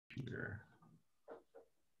Here.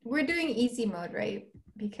 We're doing easy mode, right?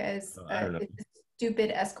 Because I don't know. it's a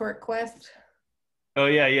stupid escort quest. Oh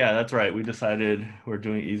yeah, that's right. We decided we're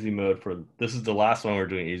doing easy mode for this is the last one we're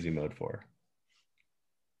doing easy mode for.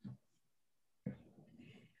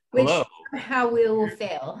 Which Hello. somehow we will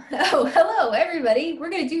fail. Oh, hello, everybody. We're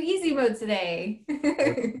going to do easy mode today.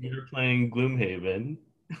 We're playing Gloomhaven.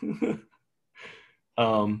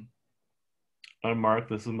 um, I'm Mark.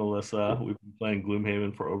 This is Melissa. We've been playing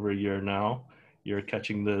Gloomhaven for over a year now. You're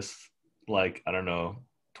catching this like, I don't know,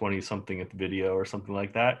 20 something video or something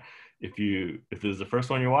like that. If this is the first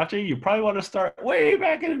one you're watching, you probably want to start way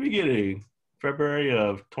back in the beginning, February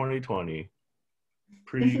of 2020,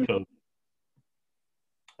 pre-COVID.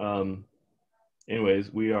 Um,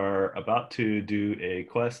 Anyways, we are about to do a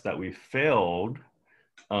quest that we failed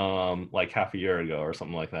like half a year ago or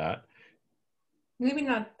something like that. Maybe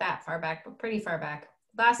not that far back, but pretty far back.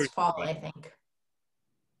 Last fall, I think.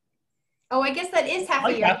 Oh, I guess that is half a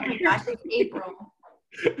Like year. half Oh a my year. gosh, it's April.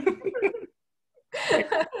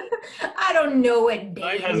 I don't know what day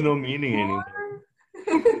Time it has is no meaning anymore.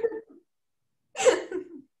 anymore.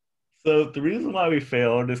 So the reason why we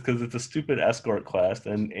failed is because it's a stupid escort quest,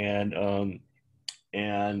 and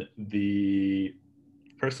the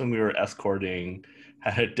person we were escorting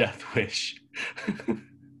had a death wish.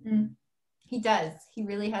 He does. He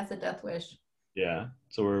really has a death wish. Yeah,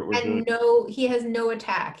 so we're doing. And he has no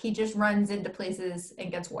attack. He just runs into places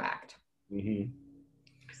and gets whacked. Mhm.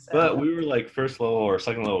 But So, we were like first level or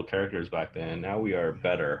second level characters back then. Now we are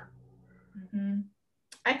better.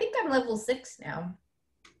 I think I'm level 6 now.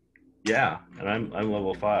 Yeah, and I'm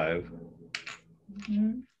level 5.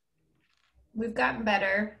 We've gotten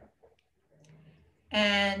better,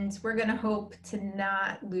 and we're gonna hope to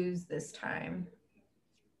not lose this time.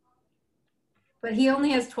 But he only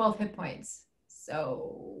has 12 hit points,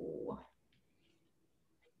 so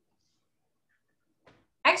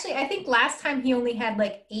actually, I think last time he only had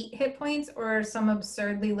like 8 hit points or some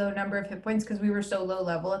absurdly low number of hit points because we were so low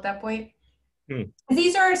level at that point.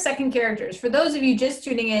 These are our second characters. For those of you just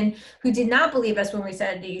tuning in who did not believe us when we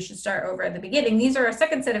said that you should start over at the beginning, these are our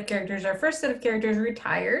second set of characters. Our first set of characters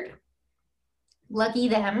retired. Lucky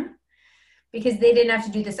them, because they didn't have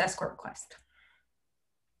to do this escort quest.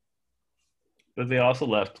 But they also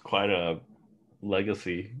left quite a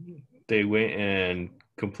legacy. They went and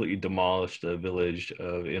completely demolished the village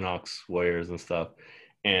of Inox warriors and stuff.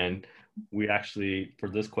 And we actually, for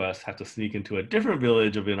this quest, have to sneak into a different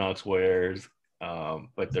village of Inox warriors,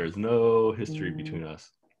 but there's no history between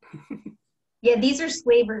us. Yeah, these are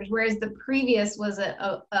slavers, whereas the previous was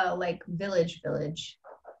a like village.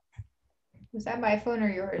 Was that my phone or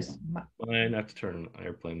yours? Mine, I have to turn on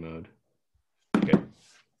airplane mode. Okay.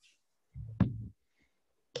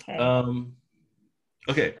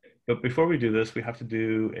 Okay, but before we do this, we have to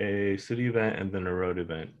do a city event and then a road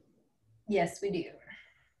event. Yes, we do.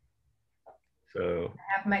 So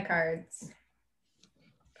I have my cards.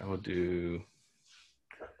 I will do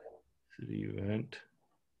city event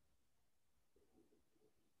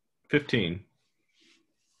 15.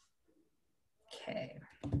 Okay.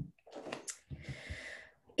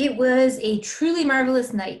 It was a truly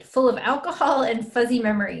marvelous night, full of alcohol and fuzzy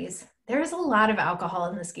memories. There's a lot of alcohol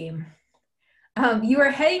in this game. You are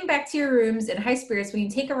heading back to your rooms in high spirits when you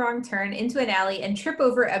take a wrong turn into an alley and trip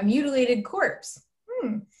over a mutilated corpse.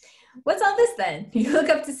 What's all this then? You look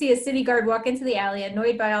up to see a city guard walk into the alley,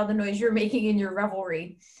 annoyed by all the noise you're making in your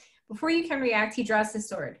revelry. Before you can react, he draws his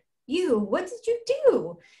sword. You, what did you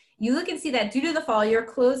do? You look and see that due to the fall, your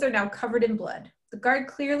clothes are now covered in blood. The guard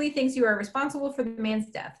clearly thinks you are responsible for the man's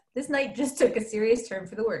death. This night just took a serious turn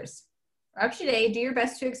for the worse. Option A, do your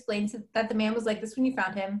best to explain that the man was like this when you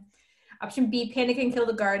found him. Option B, panic and kill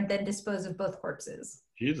the guard, then dispose of both corpses.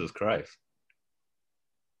 Jesus Christ.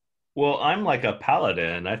 Well, I'm like a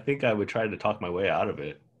paladin. I think I would try to talk my way out of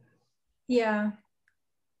it. Yeah.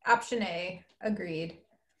 Option A, agreed.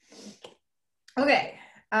 Okay.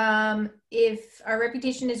 If our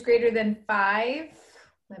reputation is greater than 5,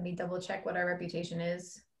 let me double check what our reputation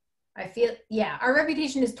is. Our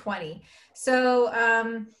reputation is 20.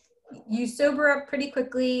 So you sober up pretty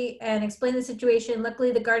quickly and explain the situation.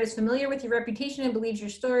 Luckily, the guard is familiar with your reputation and believes your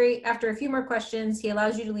story. After a few more questions, he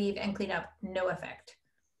allows you to leave and clean up. No effect.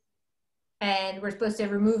 And we're supposed to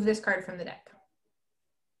remove this card from the deck.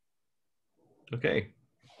 Okay.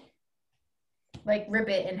 Like rip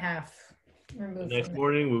it in half. Remove The next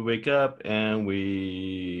morning, we wake up and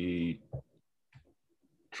we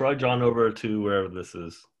trudge on over to wherever this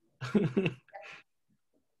is.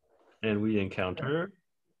 And we encounter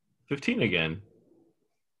 15 again.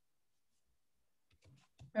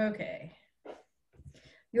 Okay.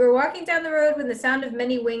 You are walking down the road when the sound of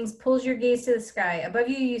many wings pulls your gaze to the sky. Above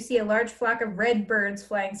you, you see a large flock of red birds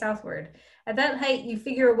flying southward. At that height, you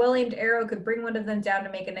figure a well-aimed arrow could bring one of them down to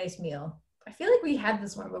make a nice meal. I feel like we had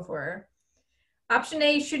this one before. Option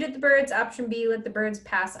A, shoot at the birds. Option B, let the birds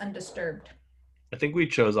pass undisturbed. I think we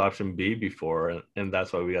chose option B before, and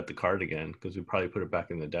that's why we got the card again, because we probably put it back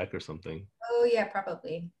in the deck or something. Oh, yeah,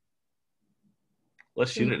 probably.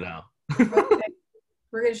 Let's shoot it now. Okay.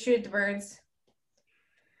 We're going to shoot at the birds.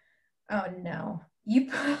 Oh, no.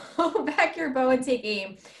 You pull back your bow and take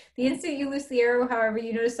aim. The instant you loose the arrow, however,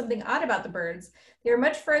 you notice something odd about the birds. They are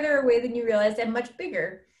much further away than you realized and much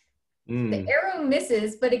bigger. The arrow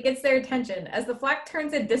misses, but it gets their attention. As the flock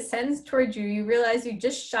turns and descends towards you, you realize you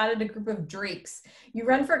just shot at a group of drakes. You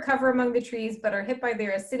run for cover among the trees, but are hit by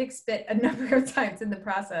their acidic spit a number of times in the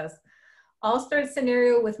process. All start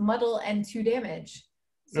scenario with muddle and 2 damage.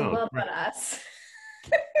 So well done us.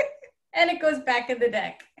 And it goes back in the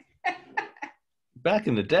deck. Back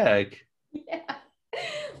in the deck? Yeah.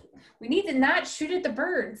 We need to not shoot at the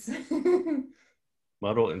birds.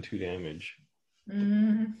 Muddle and 2 damage.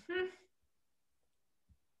 Mm-hmm.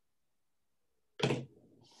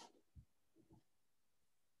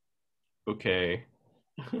 Okay.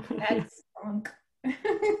 That's spunk.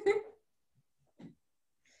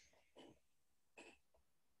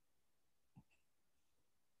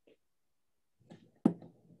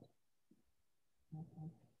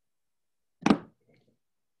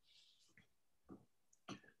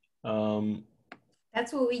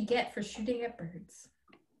 That's what we get for shooting at birds.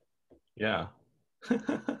 Yeah.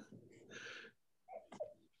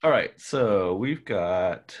 All right, so we've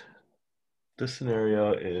got, this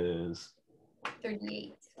scenario is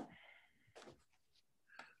 38.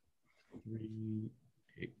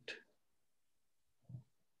 38.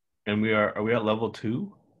 And are we at level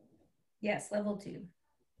 2? Yes, level 2.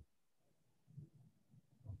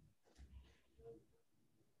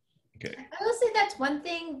 Okay. I will say that's one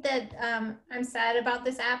thing that I'm sad about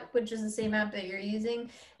this app, which is the same app that you're using,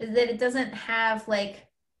 is that it doesn't have like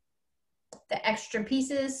the extra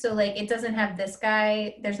pieces. So like it doesn't have this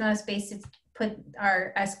guy. There's not a space to put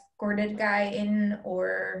our escorted guy in,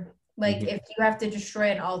 or like if you have to destroy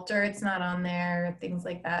an altar, it's not on there, things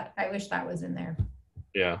like that. I wish that was in there.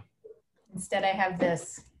 Yeah. Instead, I have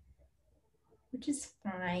this, which is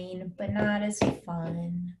fine, but not as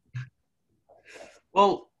fun.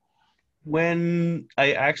 Well, when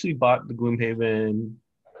I actually bought the Gloomhaven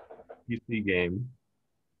PC game,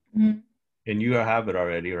 and you have it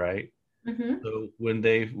already, right? So when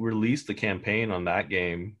they released the campaign on that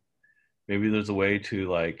game, maybe there's a way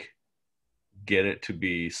to like get it to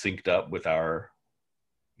be synced up with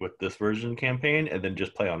this version campaign, and then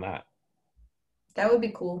just play on that. That would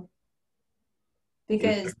be cool.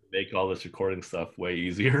 Because make all this recording stuff way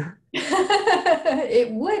easier. It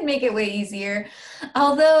would make it way easier.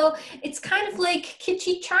 Although it's kind of like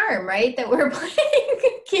kitschy charm, right? That we're playing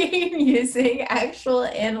a game using actual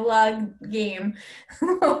analog game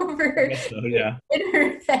over the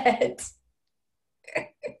internet.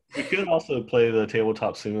 We could also play the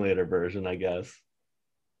tabletop simulator version, I guess.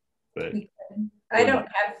 But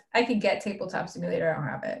I could get tabletop simulator. I don't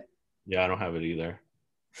have it. Yeah, I don't have it either.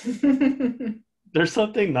 There's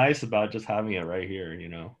something nice about just having it right here, you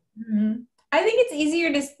know? I think it's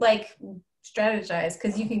easier to like strategize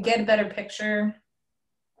because you can get a better picture.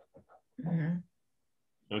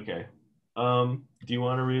 Okay. Do you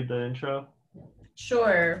want to read the intro?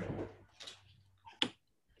 Sure.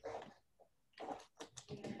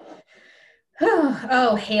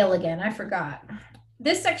 Oh, hail again. I forgot.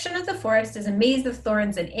 This section of the forest is a maze of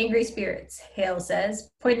thorns and angry spirits, Hale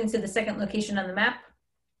says, pointing to the second location on the map.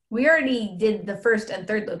 We already did the first and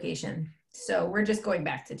third location, so we're just going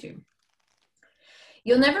back to 2.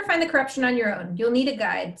 You'll never find the corruption on your own. You'll need a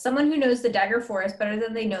guide, someone who knows the Dagger Forest better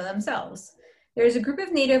than they know themselves. There is a group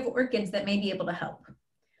of native orchids that may be able to help.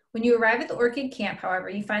 When you arrive at the orchid camp, however,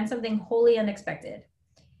 you find something wholly unexpected.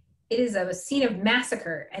 It is a scene of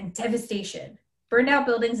massacre and devastation, burned out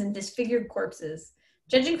buildings and disfigured corpses.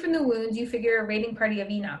 Judging from the wounds, you figure a raiding party of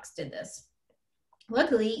Enochs did this.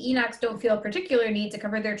 Luckily, Enochs don't feel a particular need to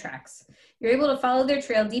cover their tracks. You're able to follow their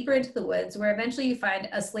trail deeper into the woods, where eventually you find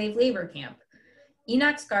a slave labor camp.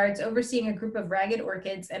 Enoch's guards overseeing a group of ragged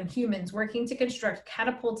orchids and humans working to construct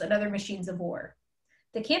catapults and other machines of war.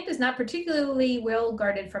 The camp is not particularly well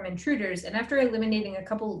guarded from intruders, and after eliminating a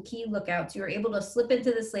couple key lookouts, you are able to slip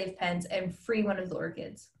into the slave pens and free one of the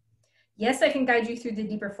orchids. Yes, I can guide you through the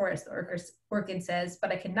deeper forest, the orchid says,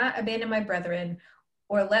 but I cannot abandon my brethren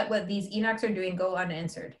or let what these Enochs are doing go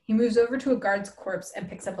unanswered. He moves over to a guard's corpse and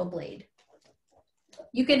picks up a blade.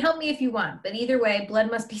 You can help me if you want, but either way,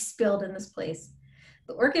 blood must be spilled in this place.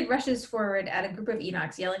 The Orchid rushes forward at a group of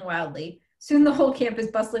Enochs, yelling wildly. Soon the whole camp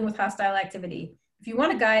is bustling with hostile activity. If you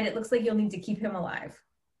want a guide, it looks like you'll need to keep him alive.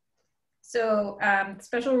 So,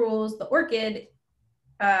 special rules, the Orchid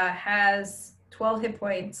has 12 hit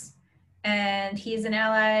points, and he is an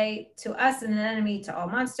ally to us and an enemy to all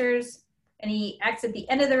monsters. And he acts at the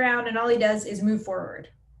end of the round, and all he does is move forward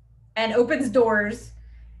and opens doors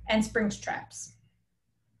and springs traps.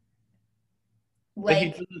 But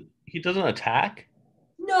Like, he doesn't attack?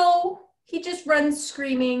 no, he just runs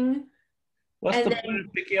screaming. What's And the then point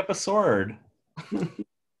of picking up a sword?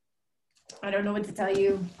 I don't know what to tell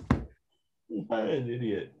you. What an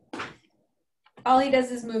idiot. All he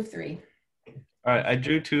does is move 3. All right, I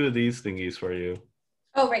drew 2 of these thingies for you.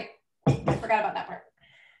 Oh, right. I forgot about that part.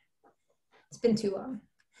 It's been too long.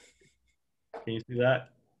 Can you see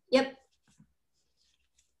that? Yep.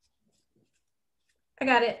 I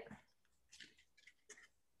got it.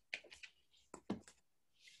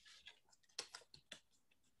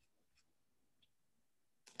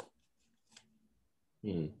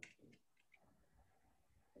 Hmm.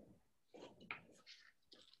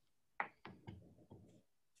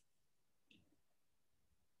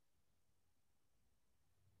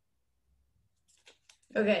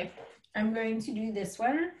 Okay. I'm going to do this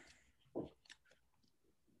one.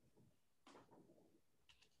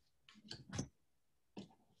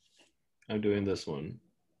 I'm doing this one.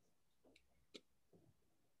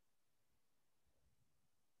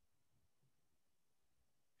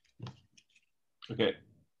 Okay.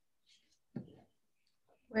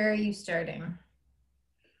 Where are you starting?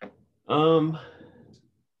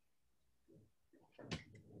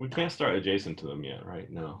 We can't start adjacent to them yet,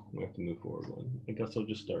 right? No, we have to move forward one. I guess I'll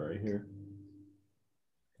just start right here.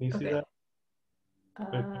 Can you see Okay.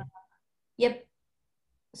 that? Yep.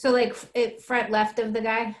 So like front left of the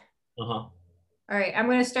guy. Uh-huh. All right. I'm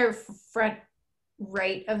going to start front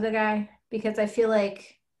right of the guy because I feel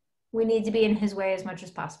like we need to be in his way as much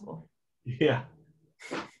as possible. Yeah.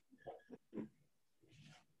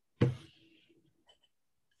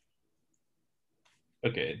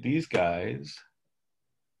 Okay, these guys,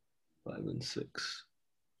 5 and 6.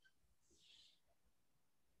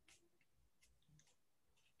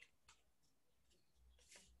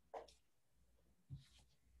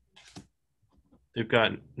 They've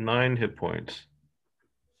got 9 hit points.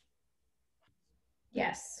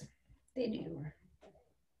 Yes, they do.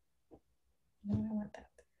 I want that.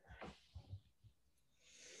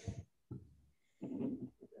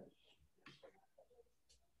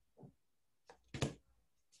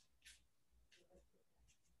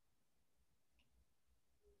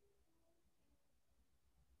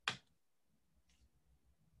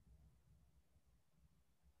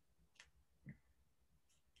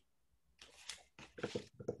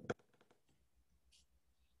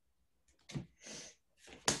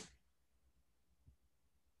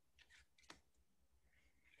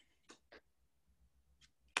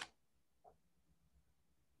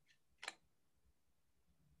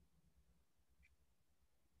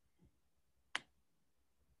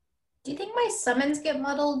 Do you think my summons get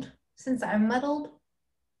muddled since I'm muddled?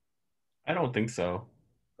 I don't think so.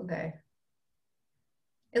 Okay.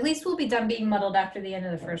 At least we'll be done being muddled after the end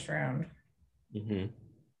of the first round. Mm-hmm.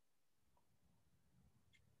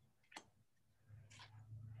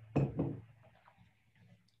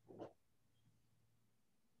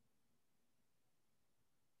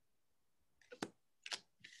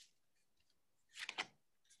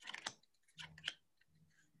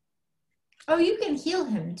 Oh, you can heal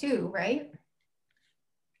him too, right?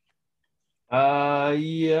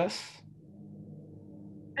 Yes.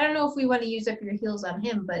 I don't know if we want to use up your heals on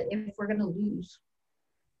him, but if we're going to lose.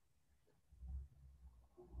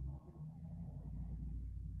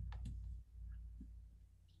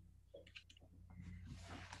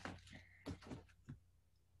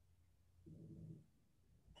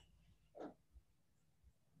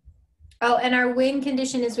 Oh, and our win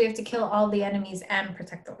condition is we have to kill all the enemies and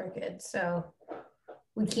protect the Orchid. So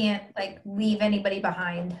we can't like leave anybody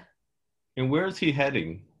behind. And where is he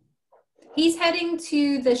heading? He's heading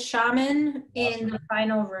to the shaman Last in the room?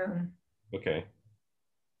 final room. Okay.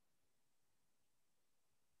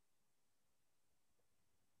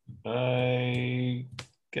 I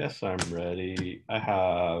guess I'm ready. I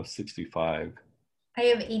have 65. I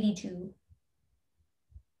have 82.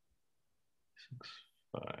 6,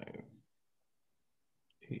 5,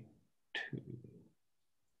 8, 2.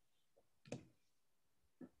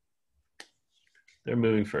 They're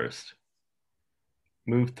moving first.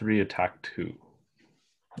 Move 3, attack 2.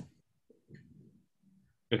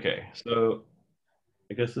 Okay, so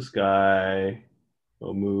I guess this guy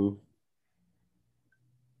will move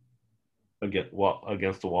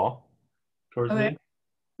against the wall towards Okay. me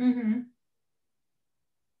Mm-hmm.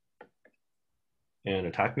 and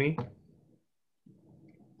attack me.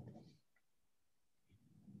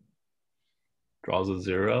 Draws a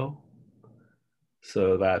 0.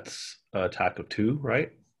 So that's an attack of 2,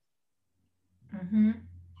 right? Mm-hmm.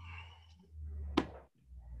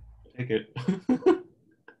 Take it.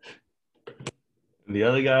 The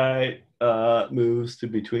other guy moves to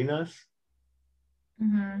between us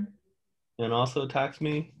Mm-hmm. and also attacks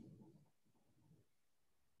me.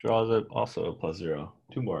 Draws it also a +0.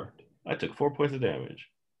 2 more. I took 4 points of damage.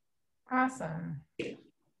 Awesome.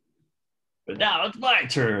 But now it's my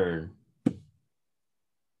turn.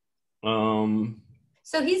 Um,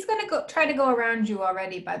 So he's gonna go try to go around you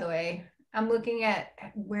already, by the way. I'm looking at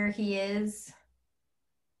where he is.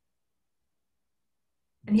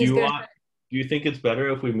 And do he's you gonna want? Do you think it's better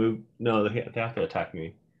if we move? No, they have to attack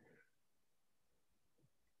me.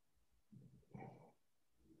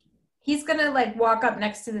 like walk up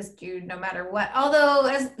next to this dude no matter what. Although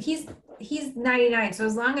as he's 99, so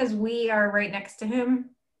as long as we are right next to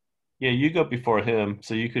him. Yeah, you go before him,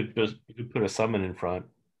 so you could put a summon in front.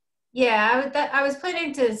 Yeah, I was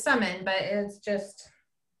planning to summon, but it's just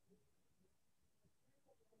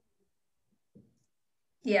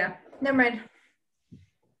yeah, never mind.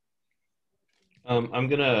 I'm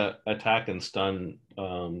gonna attack and stun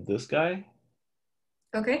this guy.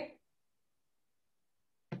 Okay.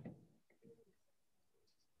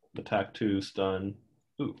 Attack 2, stun.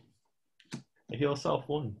 Ooh, I heal self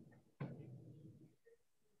 1.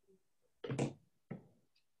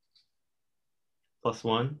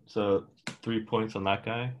 +1, so 3 points on that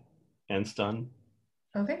guy, and stun.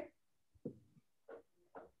 Okay.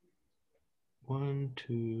 1,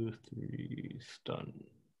 2, 3, stun.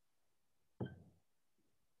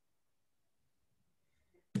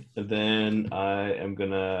 And then I am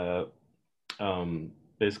gonna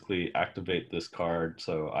basically activate this card,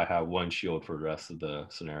 so I have 1 shield for the rest of the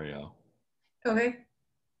scenario. Okay.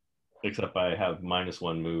 Except I have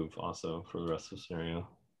 -1 move also for the rest of the scenario.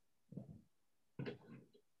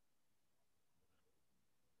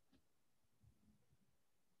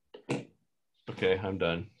 Okay, I'm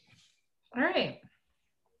done. All right.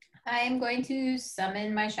 I am going to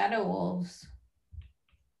summon my shadow wolves.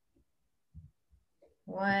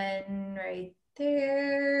 One right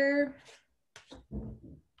there.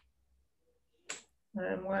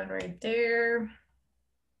 And one right there.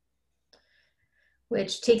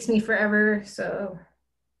 Which takes me forever, so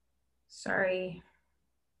sorry.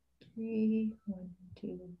 3, 1,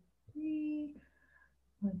 2, 3,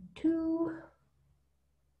 1, 2.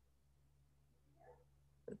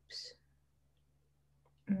 Oops.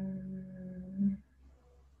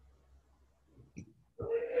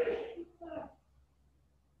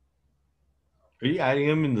 Are you adding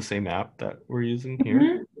them in the same app that we're using here?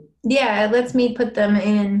 Mhm. Yeah, it lets me put them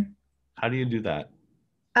in. How do you do that?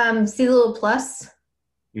 See the little plus?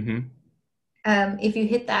 Mm-hmm. If you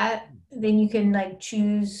hit that, then you can like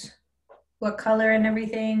choose what color and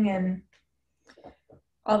everything and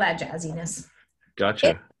all that jazziness. It,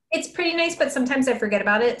 Gotcha. it's pretty nice, but sometimes I forget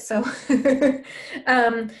about it. So,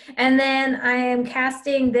 and then I am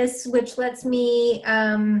casting this, which lets me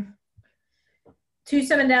 2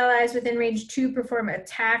 summoned allies within range 2 perform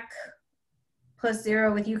attack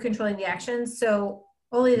 +0 with you controlling the actions. So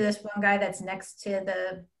only this one guy that's next to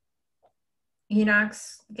the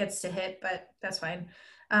Enox gets to hit, but that's fine.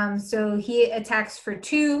 So he attacks for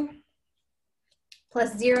 2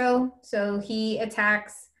 +0. So he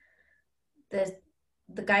attacks the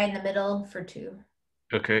the guy in the middle for 2.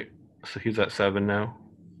 Okay, so he's at 7 now.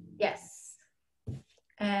 Yes.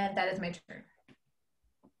 And that is my turn.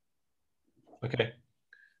 Okay,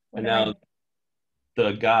 What and do I now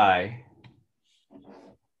the guy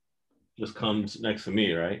just comes next to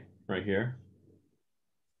me, right? Right here.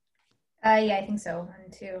 Yeah, I think so.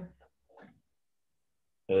 1, 2.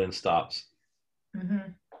 And then stops.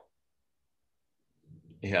 Mm-hmm.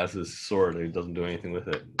 He has his sword and he doesn't do anything with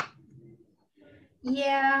it.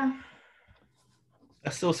 Yeah.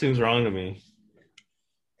 That still seems wrong to me.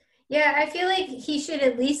 Yeah, I feel like he should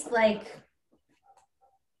at least like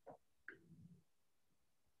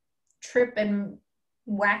trip and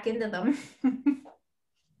whack into them.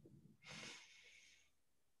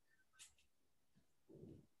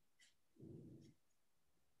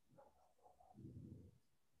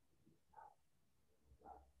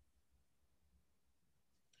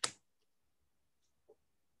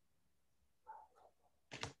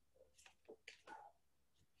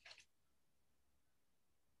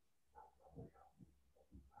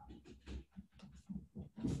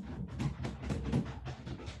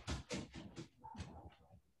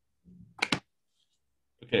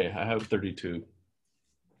 Okay, I have 32.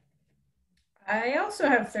 I also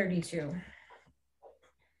have 32.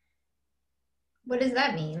 What does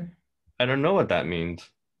that mean? I don't know what that means.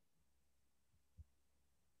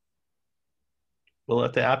 We'll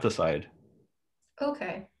let the app decide.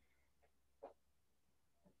 Okay.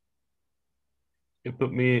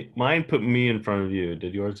 Mine put me in front of you.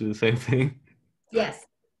 Did yours do the same thing? Yes.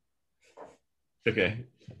 Okay.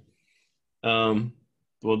 Um,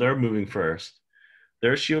 well, they're moving first.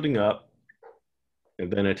 They're shielding up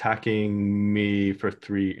and then attacking me for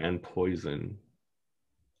 3 and poison.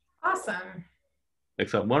 Awesome.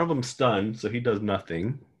 Except one of them's stunned, so he does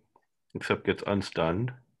nothing, except gets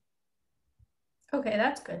unstunned. Okay,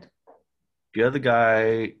 that's good. The other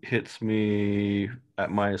guy hits me at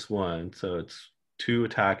 -1, so it's 2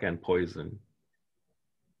 attack and poison.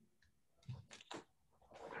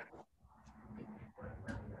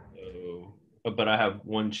 So, but I have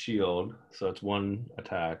 1 shield, so it's 1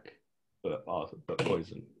 attack, but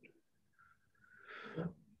poison.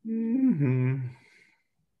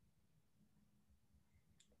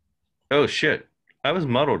 Oh shit! I was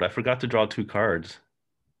muddled. I forgot to draw 2 cards.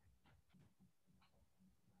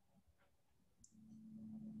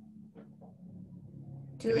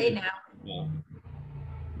 Too late now. Yeah.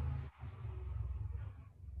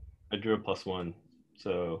 I drew a +1,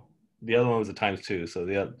 so the other one was a ×2, so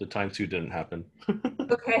the ×2 didn't happen.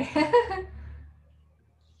 Okay.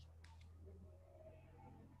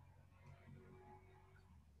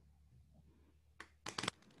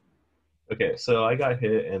 Okay, so I got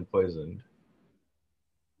hit and poisoned.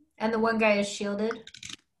 And the one guy is shielded.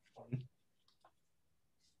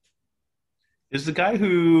 Is the guy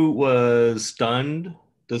who was stunned,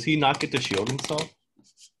 does he not get to shield himself?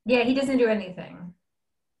 Yeah, he doesn't do anything.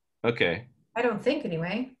 Okay. I don't think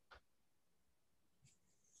anyway.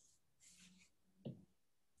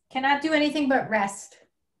 Cannot do anything but rest.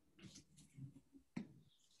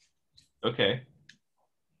 Okay.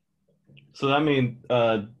 So that means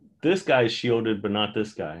this guy's shielded, but not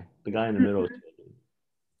this guy. The guy in the middle is shielded,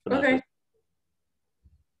 but not this.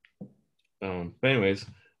 Okay. But anyways,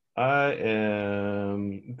 I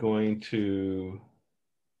am going to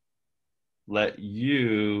let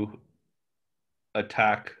you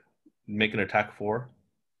attack, make an attack 4.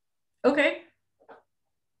 Okay.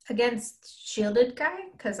 Against shielded guy,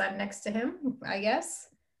 because I'm next to him, I guess.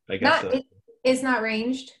 I guess Not so. it's not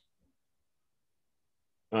ranged.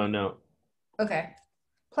 Oh no. Okay.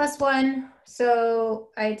 +1.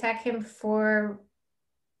 So I attack him for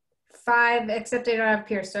 5, except I don't have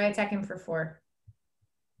pierce, so I attack him for 4.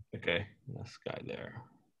 Okay, this guy there.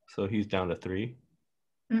 So he's down to 3.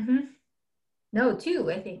 Mm-hmm. No, 2,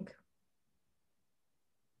 I think.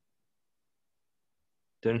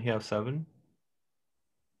 Didn't he have 7?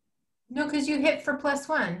 No, because you hit for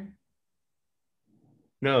 +1.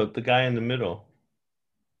 No, the guy in the middle,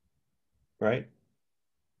 right?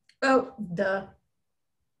 Oh, duh.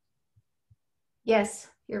 Yes,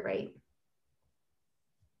 you're right.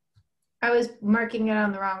 I was marking it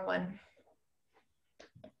on the wrong one.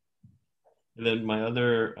 And then my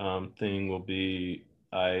other thing will be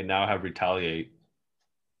I now have retaliate.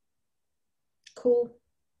 Cool.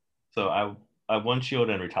 So I have 1 shield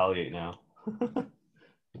and retaliate now.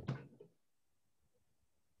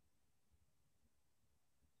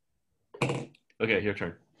 Okay, your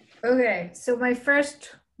turn. Okay, so my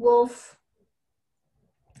first wolf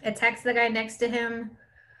attacks the guy next to him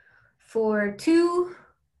for 2.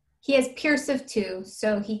 He has pierce of 2,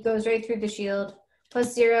 so he goes right through the shield.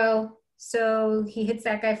 +0, so he hits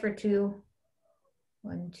that guy for 2.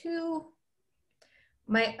 1, 2.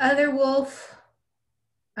 My other wolf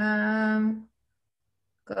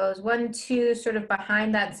goes 1, 2, sort of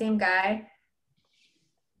behind that same guy,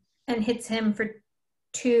 and hits him for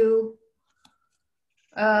 2.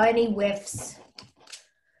 And he whiffs.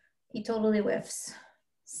 He totally whiffs.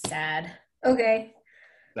 Sad. Okay.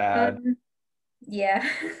 Sad. Yeah.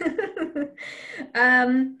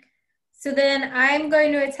 So then I'm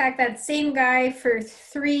going to attack that same guy for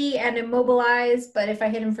 3 and immobilize, but if I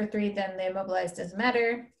hit him for 3, then the immobilize doesn't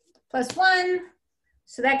matter. +1.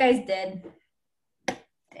 So that guy's dead.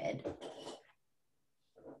 Dead.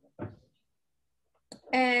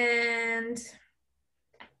 And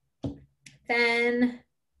then,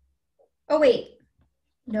 oh wait.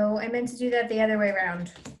 No, I meant to do that the other way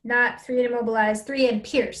around. Not 3 and immobilize, 3 and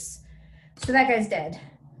pierce. So that guy's dead.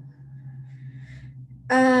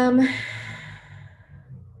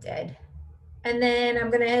 Dead. And then I'm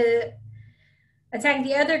gonna attack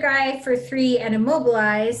the other guy for 3 and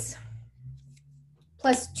immobilize.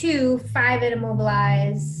 +2, 5 and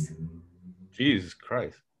immobilize. Jesus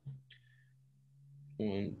Christ.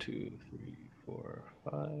 1, 2, 3, 4.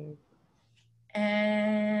 5.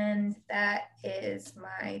 And that is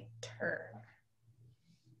my turn.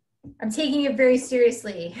 I'm taking it very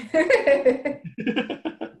seriously.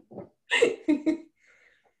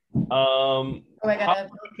 Oh, I How gotta.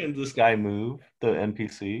 far can this guy move, the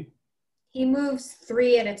NPC? He moves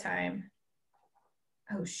 3 at a time.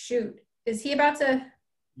 Oh shoot! Is he about to?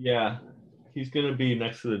 Yeah, he's gonna be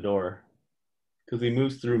next to the door because he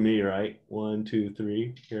moves through me, right? 1, 2,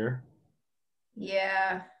 3 here.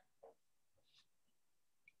 Yeah.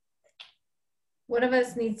 One of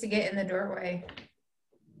us needs to get in the doorway.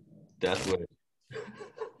 Deathwish.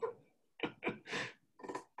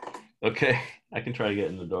 Okay, I can try to get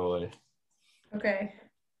in the doorway. Okay.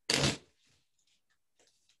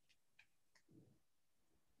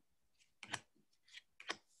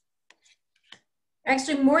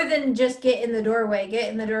 Actually, more than just get in the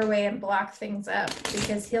doorway and block things up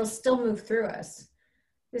because he'll still move through us.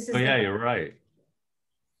 This Oh is the yeah, you're right.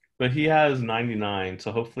 But he has 99,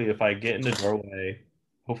 so hopefully if I get in the doorway,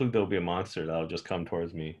 hopefully there'll be a monster that'll just come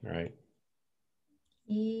towards me, right?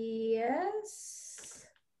 Yes.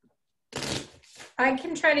 I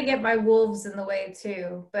can try to get my wolves in the way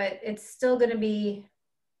too, but it's still going to be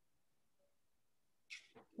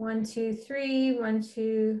 1, 2, 3, 1,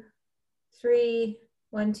 2, 3,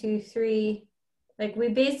 1, 2, 3. Like we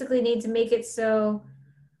basically need to make it so.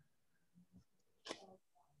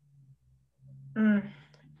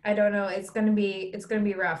 I don't know. It's gonna be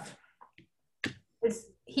rough.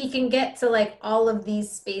 He can get to like all of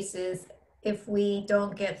these spaces if we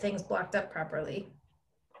don't get things blocked up properly.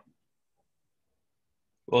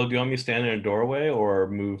 Well, do you want me to stand in a doorway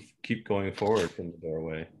or keep going forward from the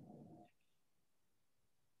doorway?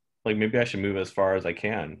 Like maybe I should move as far as I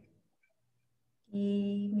can.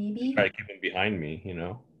 Maybe. Try to keep him behind me, you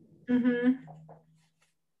know? Mm-hmm.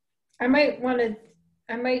 I might want to.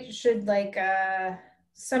 I might should like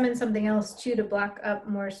summon something else too to block up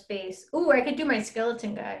more space. Ooh, I could do my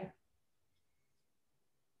skeleton guy.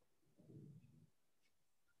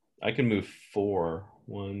 I can move 4.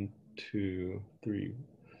 1, 2, 3.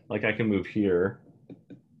 Like I can move here.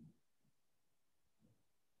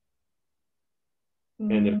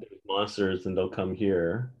 And if Mm, there's monsters, then they'll come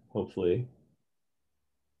here, hopefully.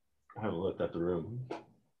 I haven't looked at the room.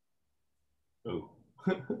 Oh.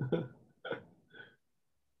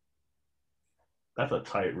 That's a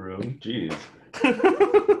tight room. Jeez.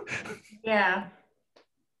 yeah.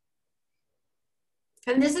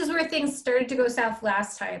 And this is where things started to go south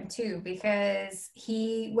last time too, because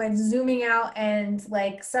he went zooming out and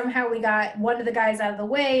like somehow we got one of the guys out of the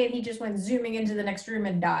way and he just went zooming into the next room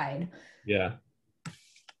and died. Yeah.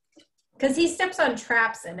 Because he steps on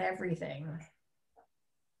traps and everything.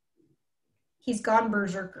 He's gone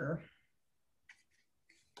berserker.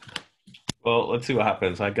 Well, let's see what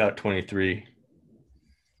happens. I got 23.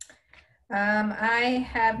 I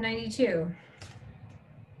have 92.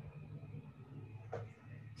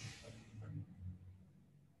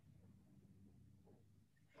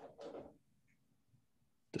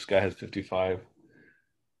 This guy has 55.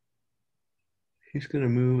 He's going to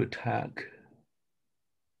move, attack.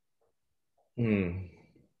 Hmm.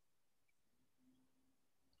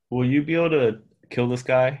 Will you be able to kill this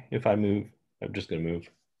guy if I move? I'm just going to move.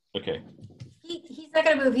 Okay. He's not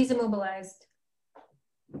going to move. He's immobilized.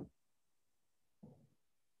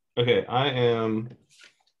 Okay, I am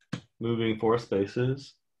moving 4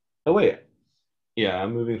 spaces. Oh, wait. Yeah,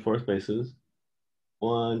 I'm moving 4 spaces.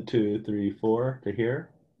 1, 2, 3, 4 to here.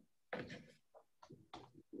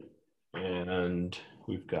 And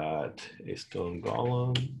we've got a stone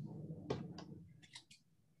golem.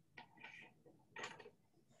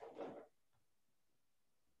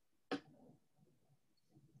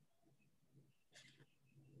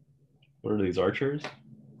 What are these, archers?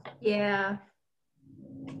 Yeah.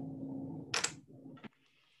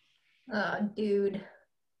 Oh, dude.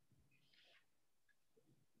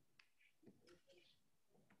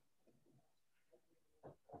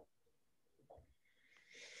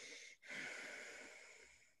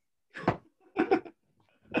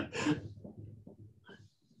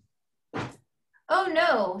 Oh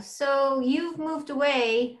no. So you've moved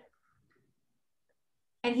away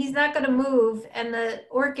and he's not going to move and the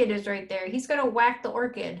orchid is right there. He's going to whack the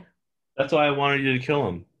orchid. That's why I wanted you to kill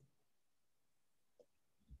him.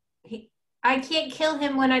 He, I can't kill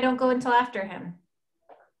him when I don't go until after him.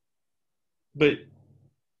 But,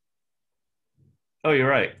 oh, you're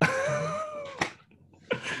right.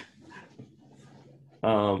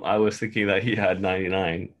 I was thinking that he had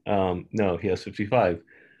 99. No, he has 55.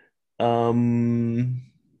 Um,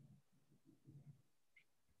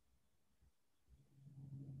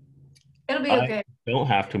 It'll be I okay. don't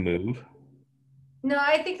have to move. No,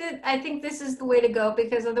 I think this is the way to go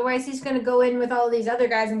because otherwise he's going to go in with all these other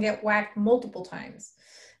guys and get whacked multiple times.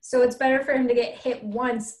 So it's better for him to get hit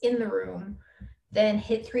once in the room than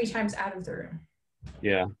hit 3 times out of the room.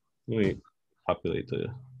 Yeah. Let me populate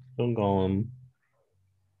the stone golem.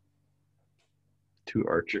 2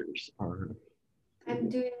 archers are. I'm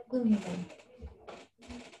doing Gloomhaven.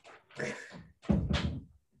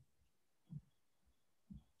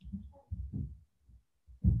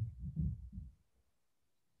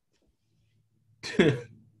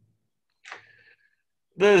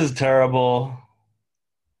 This is terrible.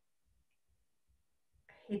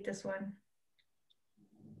 I hate this one.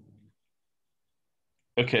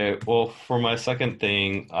 Okay, well, for my second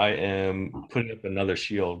thing, I am putting up another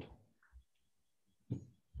shield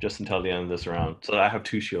just until the end of this round. So I have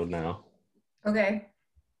 2 shield now. Okay.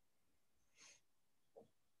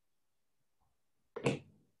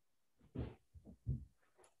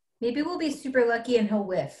 Maybe we'll be super lucky and he'll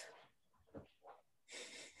whiff.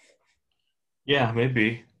 Yeah,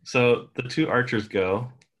 maybe. So the 2 archers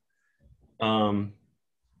go.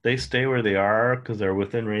 They stay where they are because they're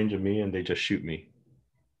within range of me and they just shoot me.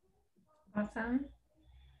 Awesome.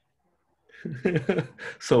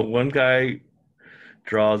 So one guy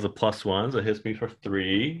draws a +1, so it hits me for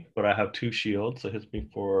 3, but I have 2 shields, so it hits me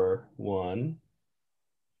for 1.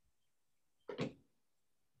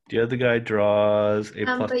 The other guy draws a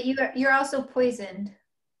plus. But you're also poisoned.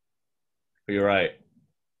 You're right.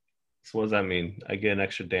 So what does that mean? I get an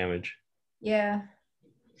extra damage. Yeah.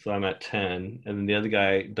 So I'm at 10, and then the other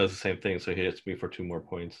guy does the same thing, so he hits me for 2 more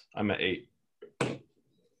points. I'm at 8.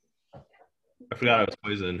 I forgot I was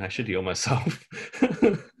poisoned. I should heal myself.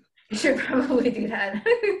 You should probably do that.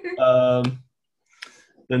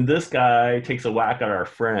 Then this guy takes a whack at our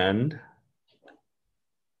friend.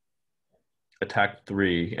 Attack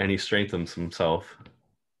 3, and he strengthens himself.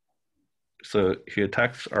 So he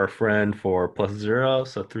attacks our friend for +0,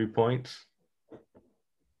 so 3 points.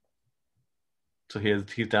 So he's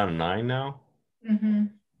down to 9 now. Mm-hmm.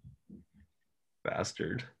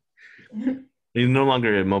 Bastard. He's no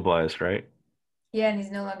longer immobilized, right? Yeah, and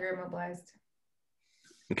he's no longer immobilized.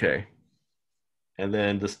 Okay. And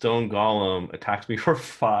then the stone golem attacks me for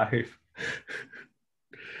 5.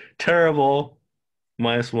 Terrible.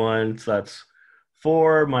 -1, so that's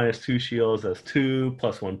 4 minus 2 shields, that's 2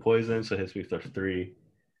 plus 1 poison, so it hits me for 3.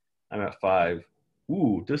 I'm at 5.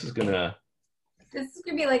 Ooh, this is gonna. This is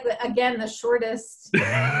gonna be like again the shortest.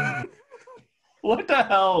 What the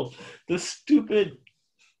hell? This stupid.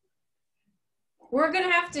 We're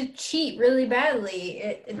gonna have to cheat really badly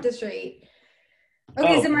at this rate.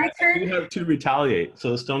 Okay, is it my turn? You have to retaliate,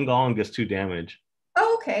 so the stone golem gets 2 damage.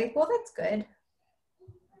 Oh, okay. Well, that's good.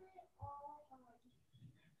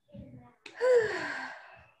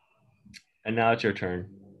 And now it's your turn.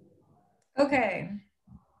 Okay.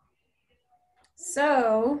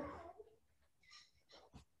 So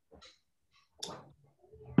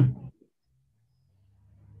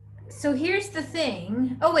here's the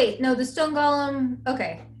thing. Oh wait, no, the stone golem.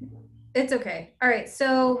 Okay. It's okay. All right.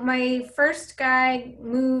 So my first guy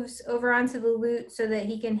moves over onto the loot so that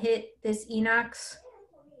he can hit this Enox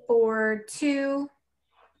for 2.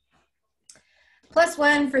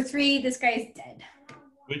 +1 for 3. This guy's dead.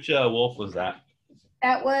 Which wolf was that?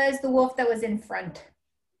 That was the wolf that was in front.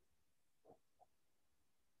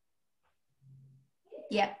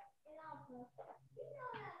 Yep.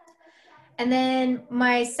 And then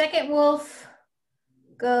my second wolf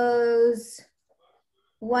goes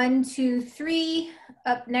 1, 2, 3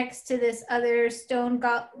 up next to this other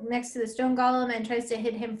next to the stone golem and tries to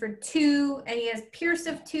hit him for 2, and he has pierce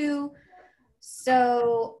of 2.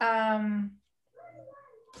 So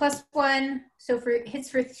 +1, so hits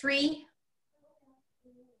for 3.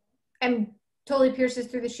 And totally pierces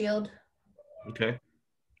through the shield. Okay.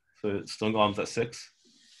 So stone golem's at 6.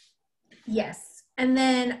 Yes. And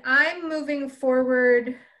then I'm moving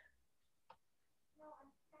forward.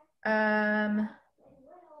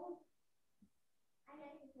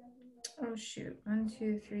 Oh shoot. 1,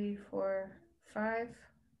 2, 3, 4, 5.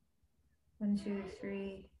 1, 2,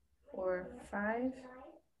 3, 4, 5.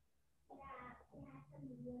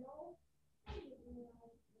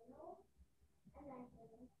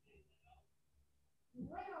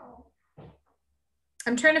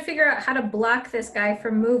 I'm trying to figure out how to block this guy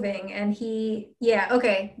from moving, and yeah,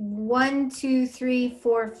 okay. 1, 2, 3,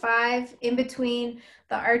 4, 5 in between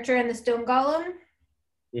the archer and the stone golem.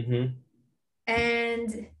 Mm-hmm.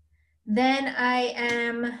 And then I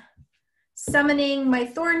am summoning my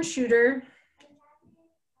thorn shooter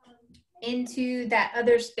into that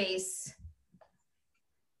other space.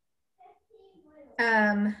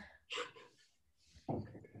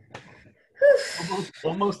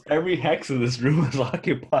 Almost every hex in this room is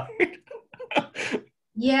occupied.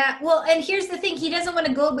 Yeah, well, and here's the thing, he doesn't want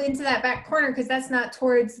to go into that back corner because that's not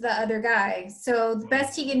towards the other guy. So the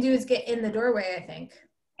best he can do is get in the doorway, I think.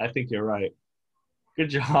 I think you're right. Good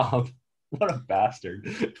job. What a bastard.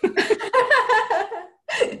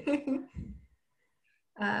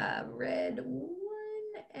 Red 1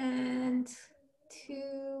 and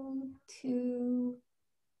 2, 2,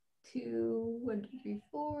 2, 1, 2, 3,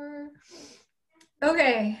 4.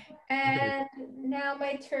 Okay, and now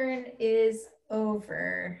my turn is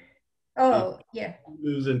over. Oh, yeah.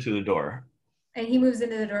 Moves into the door. And he moves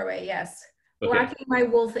into the doorway, yes. Okay. Locking my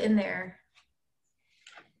wolf in there.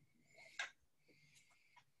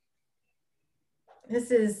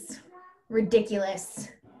 This is ridiculous.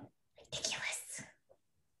 Ridiculous.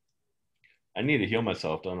 I need to heal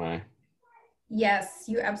myself, don't I? Yes,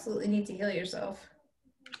 you absolutely need to heal yourself.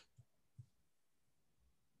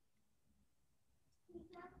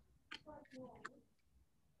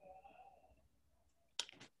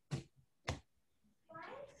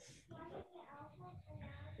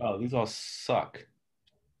 Oh, these all suck.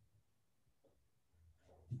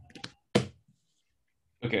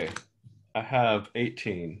 Okay. I have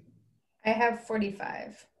 18. I have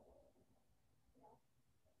 45.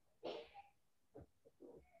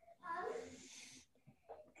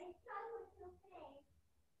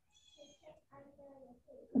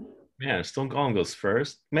 Man, Stone Golem goes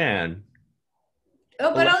first. Man.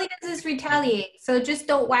 Oh, but all he does is retaliate, so just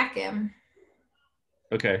don't whack him.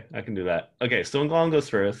 Okay, I can do that. Okay, Stone Golem goes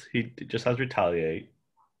first. He just has retaliate.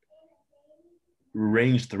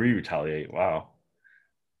 Range 3 retaliate. Wow.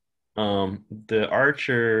 The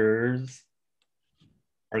archers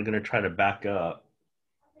are gonna try to back up.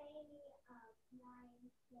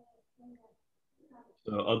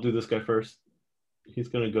 So I'll do this guy first. He's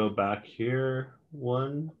gonna go back here,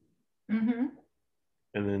 one, Mm-hmm.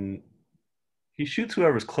 and then he shoots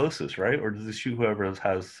whoever's closest, right? Or does he shoot whoever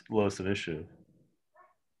has lowest initiative?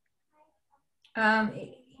 Um,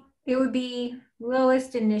 it would be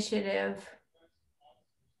lowest initiative.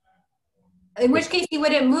 In which case he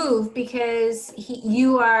wouldn't move because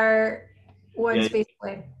you are one Yeah. space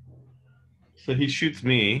away. So he shoots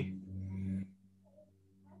me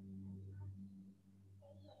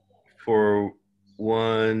for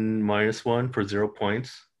 1 - 1 for 0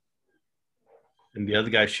 points. And the other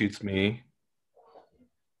guy shoots me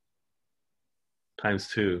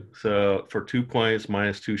 ×2. So for 2 points,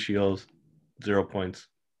 -2 shields, 0 points.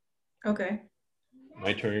 Okay.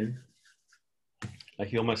 My turn. I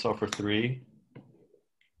heal myself for 3.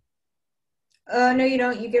 No, you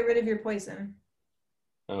don't. You get rid of your poison.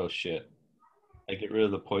 Oh shit. I get rid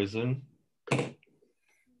of the poison. Good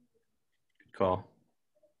call.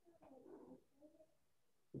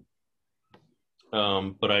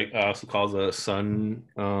 But I also cause a sun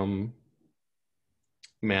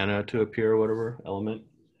mana to appear, or whatever element.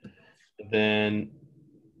 Then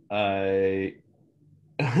I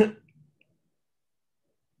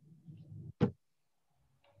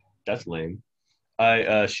that's lame.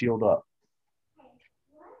 I shield up.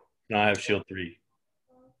 Now I have shield 3.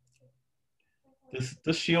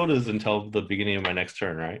 This shield is until the beginning of my next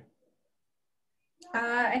turn, right?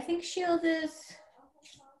 I think shield is.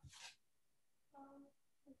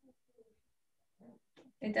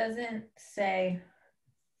 It doesn't say.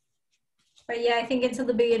 But yeah, I think until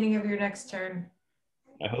the beginning of your next turn.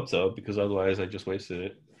 I hope so, because otherwise I just wasted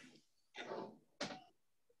it.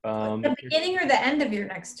 The beginning or the end of your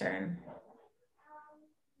next turn?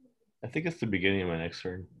 I think it's the beginning of my next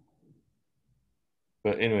turn.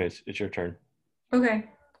 But anyways, it's your turn. Okay.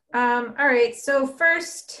 All right. So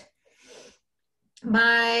first,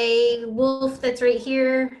 my wolf that's right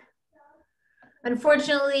here.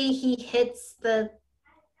 Unfortunately, he hits the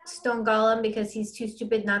stone golem because he's too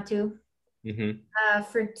stupid not to. Mm-hmm.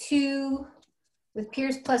 For 2 with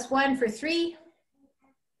Pierce +1 for 3.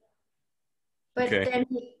 But Okay. then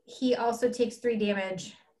he also takes 3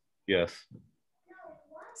 damage. Yes.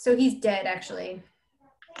 So he's dead, actually.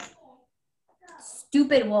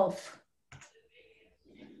 Stupid wolf.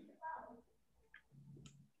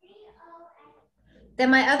 Then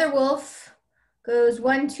my other wolf goes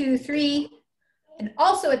 1, 2, 3, and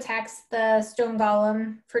also attacks the stone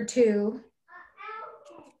golem for 2.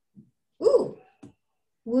 Ooh.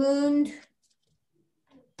 Wound.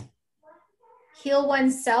 Heal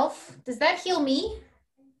oneself. Does that heal me?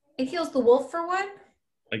 It heals the wolf for 1?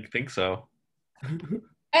 I think so.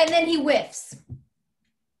 And then he whiffs.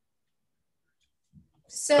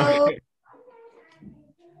 So, okay.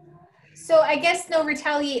 So I guess no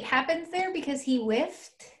retaliate happens there because he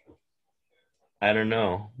whiffed. I don't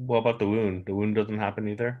know. What about the wound? The wound doesn't happen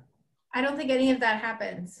either? I don't think any of that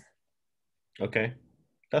happens. Okay,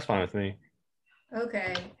 that's fine with me.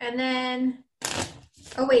 Okay, and then,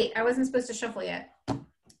 oh wait, I wasn't supposed to shuffle yet.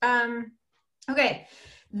 Um, okay,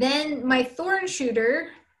 then my thorn shooter.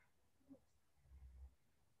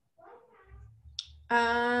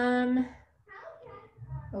 Um,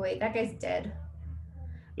 oh wait, that guy's dead.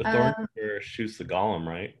 The thorn Um, shoots the golem,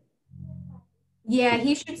 right? yeah,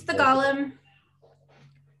 he shoots the golem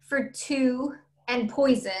for 2 and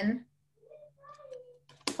poison.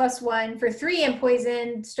 +1 for 3 and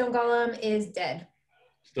poison. Stone golem is dead.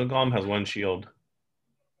 Still golem has 1 shield,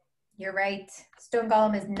 You're right. Stone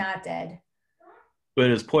golem is not dead, but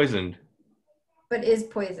it's poisoned. but is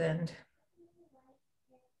poisoned.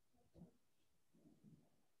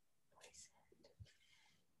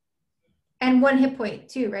 And 1 hit point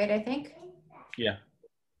too, right? I think. Yeah.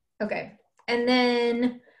 Okay. And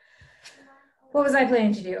then what was I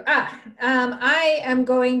planning to do? I am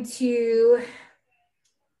going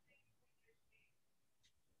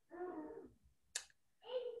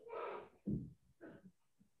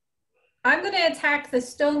to attack the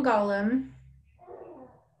stone golem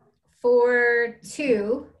for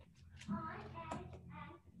 2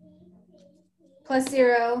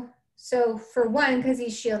 +0. So for 1, because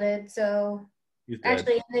he's shielded. So He's dead.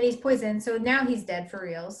 actually, and then he's poisoned. So now he's dead for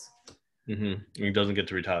reals. Mm-hmm. He doesn't get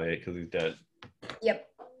to retaliate because he's dead. Yep.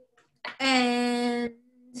 And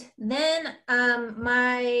then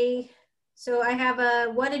so I have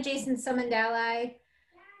a 1 adjacent summoned ally.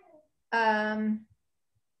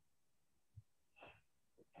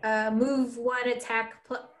 Move 1 attack,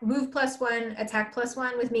 move +1 attack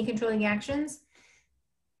 +1 with me controlling actions.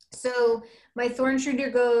 So my thorn shooter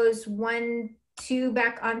goes 1, 2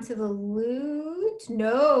 back onto the loot.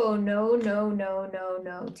 No.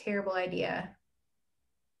 Terrible idea.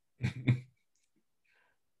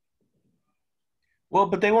 Well,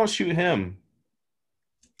 but they won't shoot him.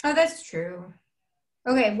 Oh, that's true.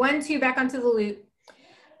 Okay, 1, 2 back onto the loot.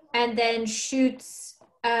 And then shoots,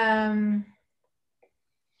 I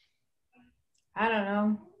don't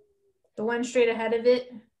know, the one straight ahead of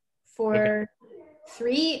it for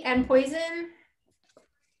 3 and poison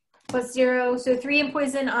 +0. So 3 and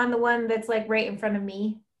poison on the one that's like right in front of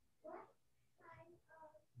me. 1,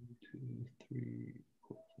 2, 3,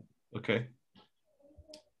 4. Okay.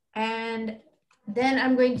 And then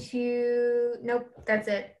I'm going to, nope, that's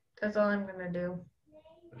it. That's all I'm going to do.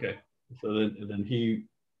 Okay. So then he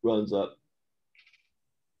runs up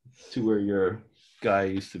to where your guy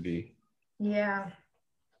used to be. Yeah.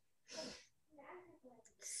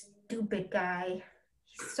 Stupid guy.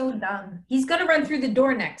 He's so dumb. He's going to run through the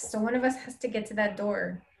door next. So one of us has to get to that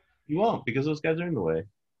door. He won't because those guys are in the way.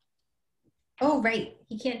 Oh, right.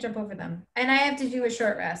 He can't jump over them. And I have to do a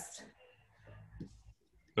short rest.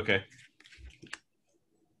 Okay.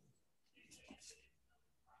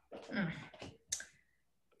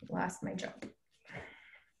 Lost my jump.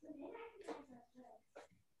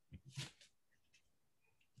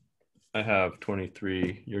 I have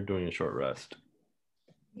 23. You're doing a short rest.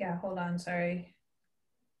 Yeah, hold on. Sorry.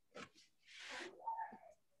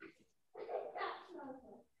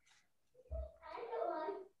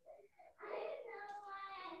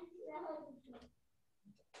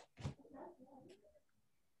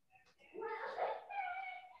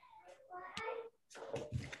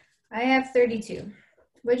 I have 32.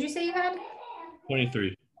 What did you say you had?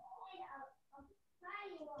 23.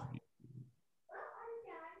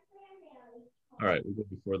 All right, we'll go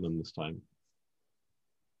before them this time.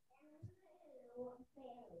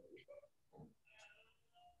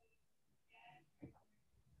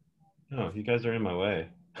 Oh, you guys are in my way.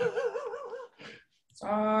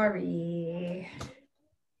 Sorry.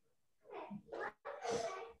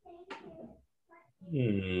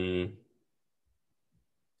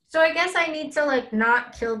 So I guess I need to like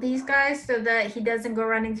not kill these guys so that he doesn't go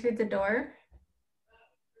running through the door.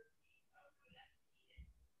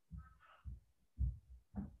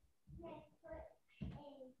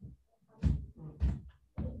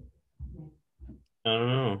 I don't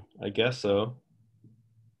know. I guess so.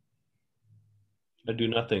 I do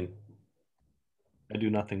nothing. I do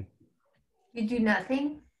nothing. You do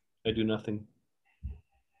nothing? I do nothing.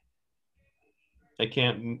 I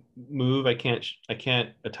can't move. I can't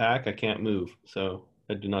attack. I can't move. So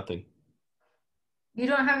I do nothing. You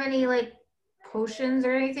don't have any like potions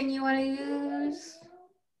or anything you want to use?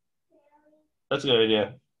 That's a good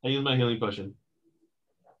idea. I use my healing potion.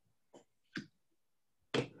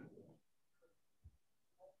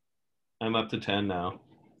 I'm up to 10 now.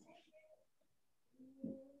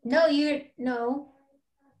 No.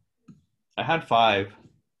 I had 5.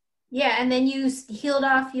 Yeah, and then you healed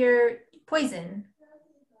off your poison.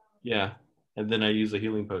 Yeah. And then I use a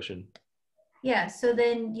healing potion. Yeah, so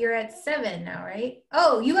then you're at 7 now, right?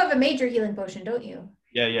 Oh, you have a major healing potion, don't you?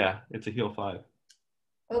 Yeah, yeah. It's a heal 5.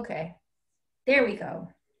 Okay. There we go.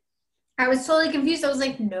 I was totally confused. I was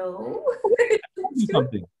like, no. Do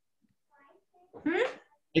something. Hmm?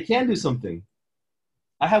 It can do something.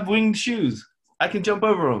 I have winged shoes. I can jump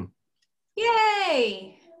over them.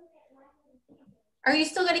 Yay! Are you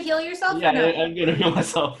still going to heal yourself Yeah, or no? I'm gonna heal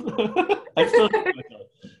myself. I still heal myself.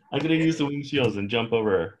 I'm gonna use the winged shields and jump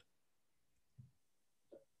over her.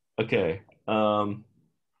 Okay. I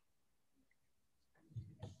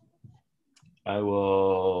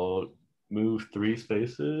will move 3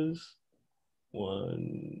 spaces.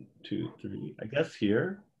 1, 2, 3. I guess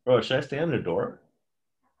here. Oh, should I stand in the door?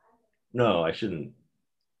 No, I shouldn't.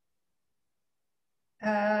 Uh,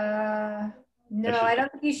 I no, should I stand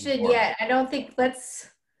don't think you in the should door. yet. I don't think let's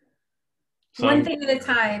So one I'm thing at a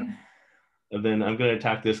time. and then I'm gonna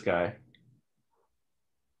attack this guy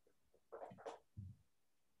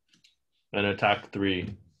and attack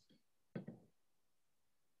 3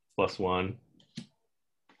 +1.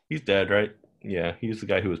 He's dead, right? Yeah, he's the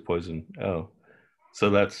guy who was poisoned. Oh, so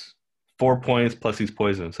that's 4 points plus he's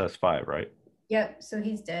poisoned, so that's 5, right? Yep, so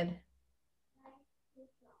he's dead.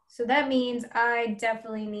 So that means I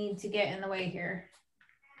definitely need to get in the way here.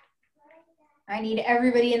 I need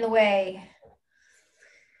everybody in the way.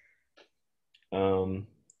 Um,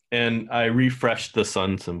 and I refreshed the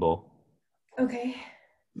sun symbol. Okay.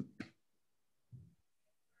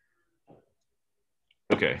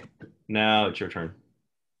 Okay, now it's your turn.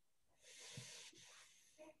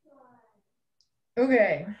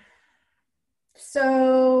 Okay.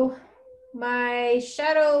 So my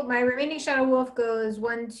remaining shadow wolf goes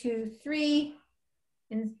 1, 2, 3,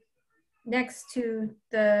 and next to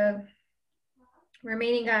the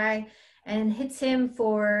remaining guy and hits him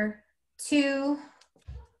for 2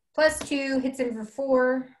 plus 2 hits him for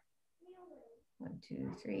 4. 1,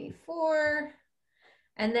 2, 3, 4.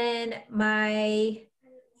 And then my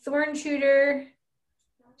thorn shooter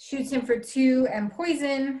shoots him for 2 and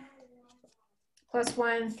poison.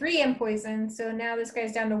 +1, 3 and poison. So now this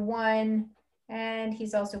guy's down to 1 and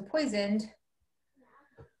he's also poisoned.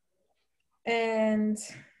 And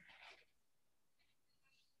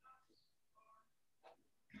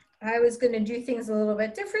I was going to do things a little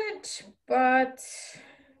bit different, but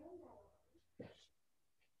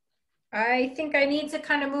I think I need to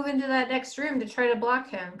kind of move into that next room to try to block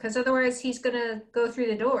him because otherwise he's going to go through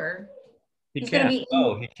the door. He He's going to can't. be in,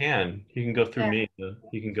 Oh, he can. He can go through yeah, me.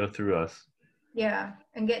 He can go through us. yeah,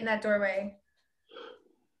 and get in that doorway.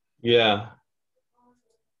 Yeah,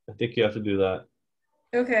 I think you have to do that.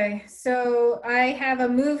 Okay, so I have a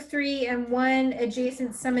move 3 and 1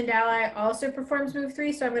 adjacent summoned ally also performs move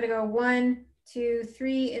 3. So I'm going to go 1, 2,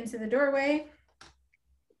 3 into the doorway.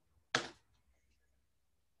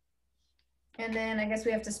 And then I guess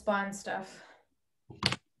we have to spawn stuff.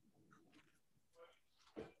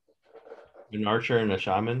 An archer and a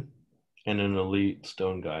shaman, and an elite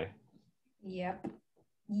stone guy. Yep.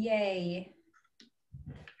 Yay.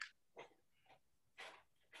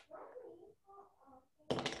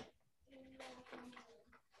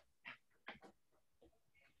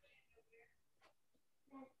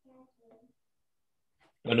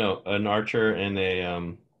 Oh no, an archer and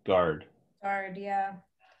a guard. Guard, yeah.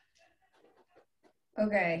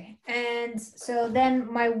 Okay, and so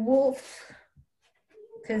then my wolf,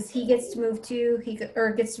 because he gets to move 2,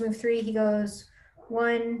 or gets to move 3, he goes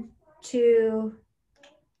 1, 2,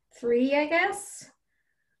 3, I guess,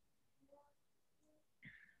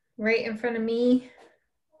 right in front of me.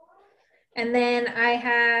 And then I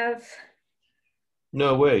have,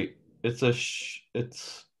 No, wait. It's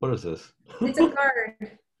what is this? it's a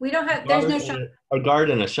guard. We don't have, there's Guard no and shot. a guard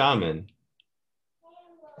and a shaman,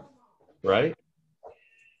 right?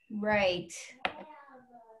 Right.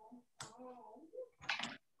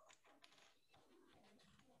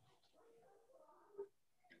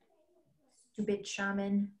 Stupid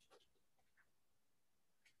shaman.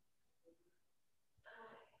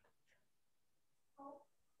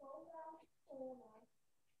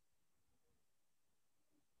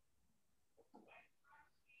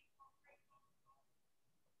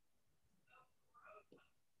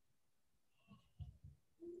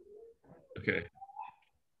 Okay.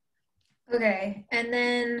 Okay, and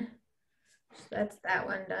then so that's that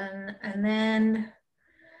one done. And then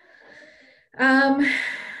um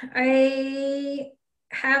I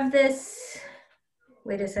have this,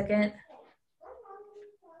 wait a second.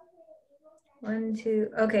 1, 2,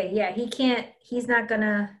 okay, yeah, he's not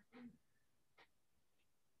gonna,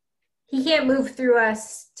 he can't move through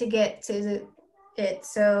us to get to it.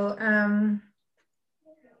 So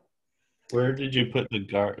Where did you put the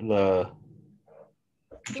guard? The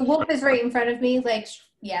wolf is right in front of me, like,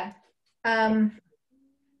 yeah. And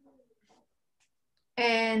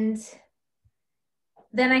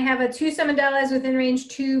then I have a 2 summoned allies within range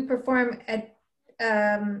to perform a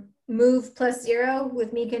move +0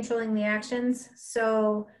 with me controlling the actions.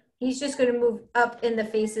 So he's just going to move up in the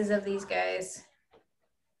faces of these guys.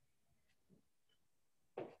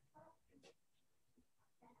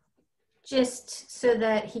 Just so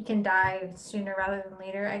that he can die sooner rather than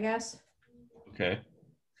later, I guess. Okay.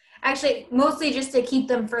 Actually, mostly just to keep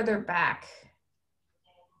them further back.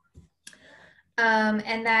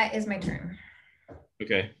 And that is my turn.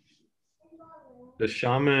 Okay. The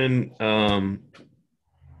shaman. Oh,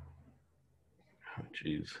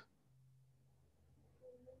 jeez.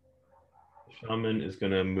 The shaman is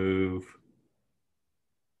gonna move.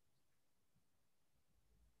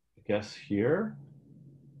 I guess here,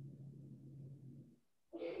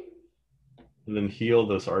 and then heal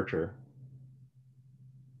this archer.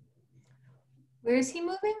 Where is he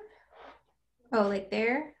moving? Oh, like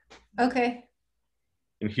there? Okay.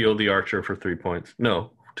 And heal the archer for 3 points.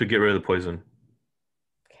 No, to get rid of the poison.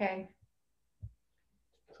 Okay.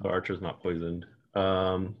 So archer's not poisoned.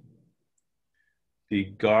 The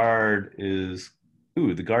guard is.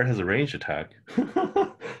 Ooh, the guard has a ranged attack.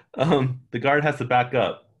 The guard has to back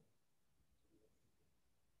up.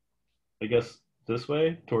 I guess this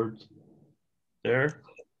way towards there,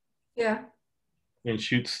 Yeah. and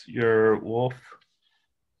shoots your wolf.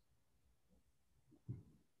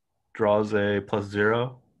 Draws a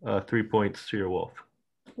 +0, 3 points to your wolf.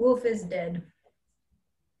 Wolf is dead.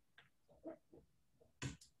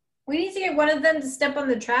 We need to get one of them to step on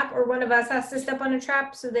the trap, or one of us has to step on a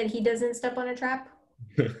trap so that he doesn't step on a trap.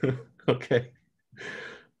 Okay.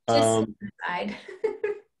 Just side.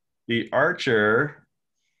 The archer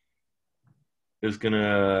is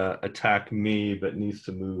gonna attack me, but needs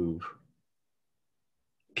to move.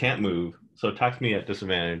 Can't move, so attacks me at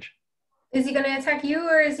disadvantage. Is he going to attack you,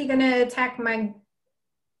 or is he going to attack my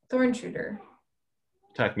thorn shooter?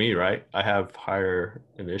 Attack me, right? I have higher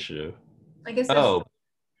initiative. I guess that's Oh,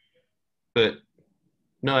 but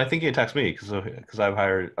no, I think he attacks me because I have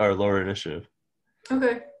higher or lower initiative,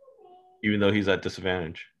 okay. even though he's at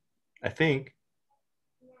disadvantage. I think.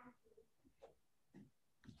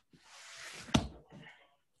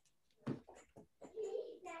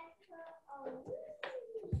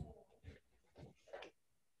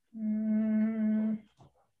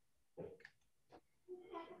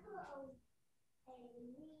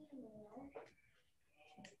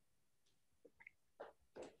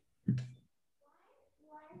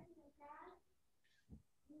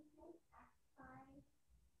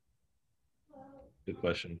 Good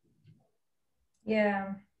question.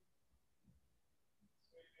 Yeah.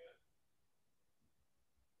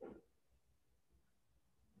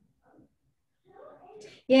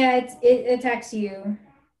 Yeah, it attacks you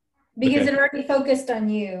because Okay. it already focused on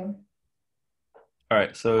you. All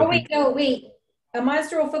right. So Oh wait, no, wait. A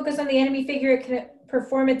monster will focus on the enemy figure. It can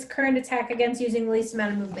perform its current attack against using the least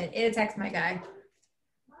amount of movement. It attacks my guy.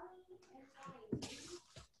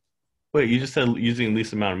 wait, you just said using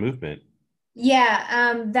least amount of movement.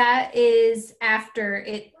 Yeah, that is after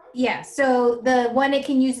it. Yeah, so the one it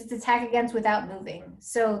can use its attack against without moving.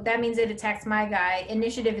 So that means it attacks my guy.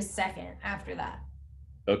 Initiative is second after that.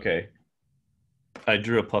 Okay. I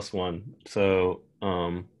drew a +1, so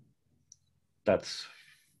that's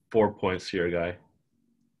 4 points to your guy.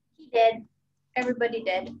 He dead. Everybody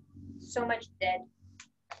dead. So much dead.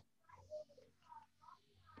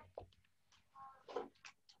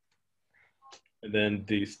 And then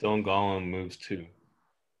the stone golem moves to,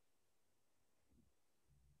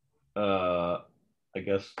 I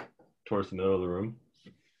guess, towards the middle of the room.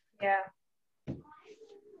 Yeah.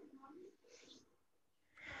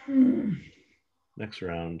 Next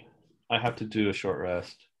round, I have to do a short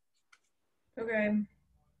rest. Okay.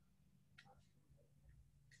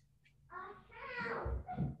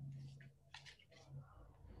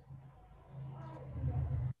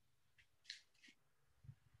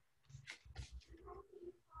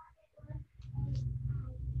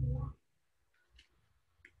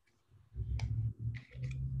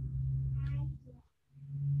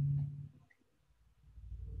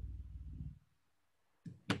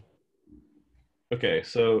 Okay,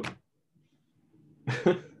 so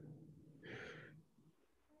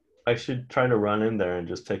I should try to run in there and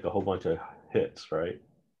just take a whole bunch of hits, right?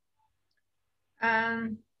 I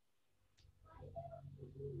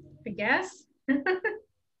guess.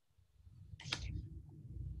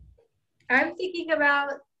 I'm thinking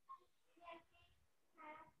about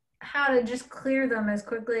how to just clear them as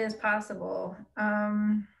quickly as possible.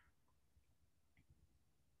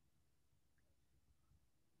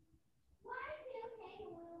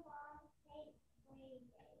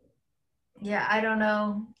 Yeah, I don't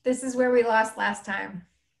know. This is where we lost last time.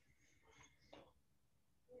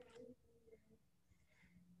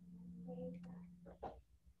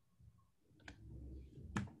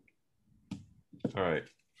 All right.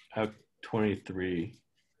 I have 23.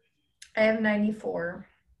 I have 94.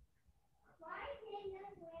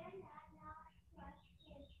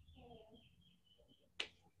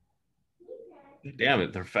 Damn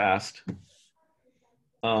it, they're fast.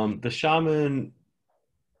 The shaman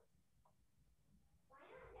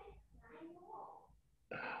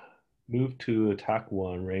moved to attack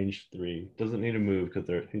 1, range 3. Doesn't need to move because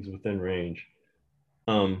he's within range.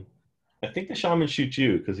 Um, I think the shaman shoots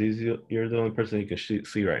you because you're the only person he can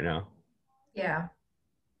see right now. Yeah.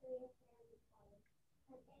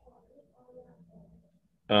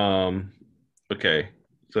 Um, okay,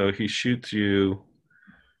 so he shoots you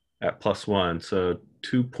at +1, so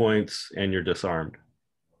 2 points and you're disarmed.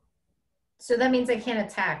 So that means I can't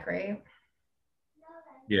attack, right?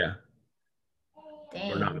 Yeah,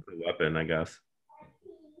 or not Dang. with a weapon, I guess.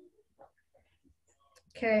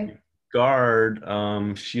 Okay. Guard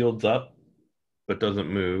shields up but doesn't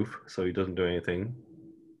move, so he doesn't do anything.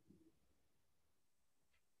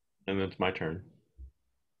 And then it's my turn.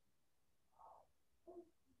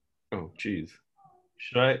 Oh, geez.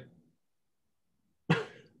 Should I?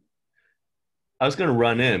 I was gonna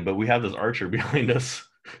run in, but we have this archer behind us.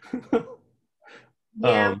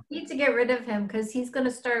 Yeah, um, we need to get rid of him because he's gonna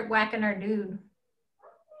start whacking our dude.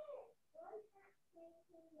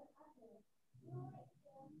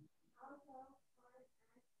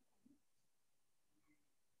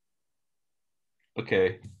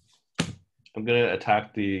 okay, I'm gonna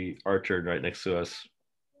attack the archer right next to us.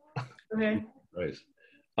 Okay. Right.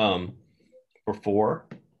 Um, for 4,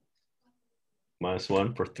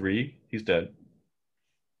 -1 for 3. He's dead.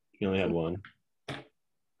 He only had 1.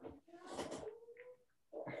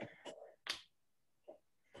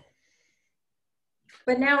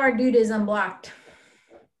 But now our dude is unblocked.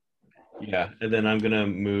 Yeah, and then I'm gonna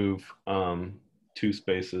move 2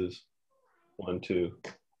 spaces. 1, 2.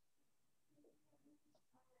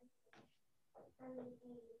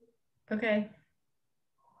 Okay.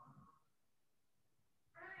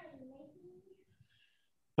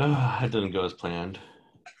 It didn't go as planned.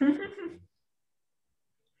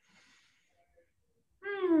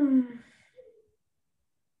 Hmm.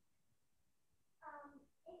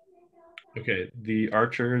 Okay, the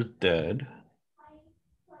archer is dead.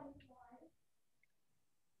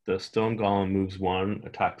 The stone golem moves 1,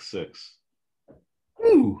 attacks 6.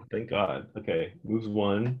 Ooh, thank God. Okay, moves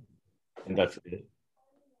 1, and that's it.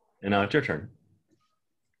 And now it's your turn.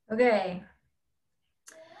 Okay.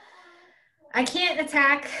 I can't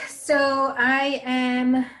attack, so I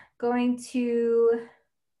am going to.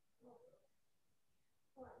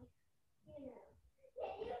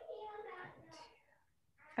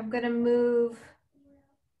 I'm gonna move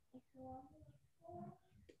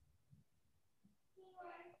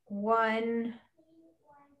 1,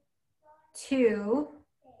 2,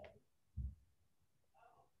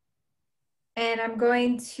 and I'm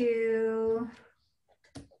gonna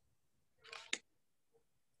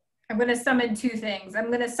summon 2 things. I'm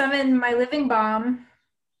gonna summon my living bomb.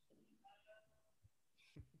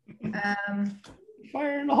 Um,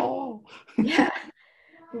 Fire in the hole. yeah,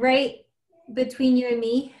 right between you and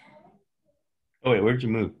me. Oh wait, where'd you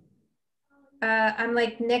move? I'm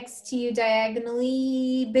like next to you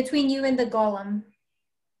diagonally between you and the golem.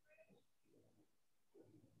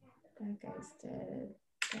 That guy's dead.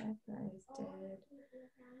 That guy's dead.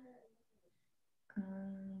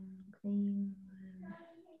 Green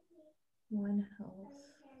one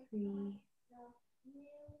health, 3,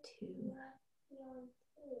 2.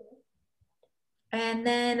 And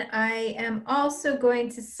then I am also going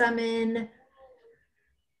to summon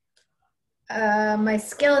my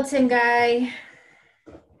skeleton guy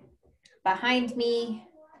behind me.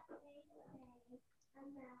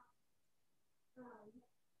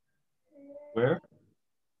 Where?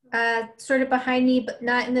 Sort of behind me, but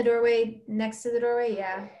not in the doorway, next to the doorway.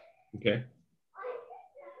 Yeah. Okay.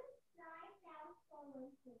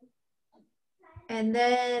 And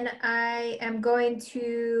then I am going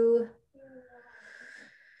to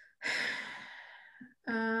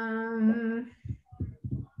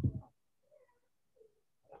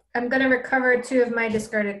I'm going to recover 2 of my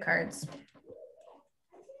discarded cards.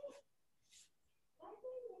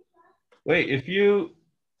 Wait, if you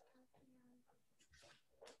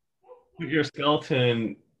put your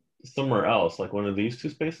skeleton somewhere else, like one of these 2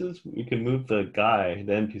 spaces, we can move the guy,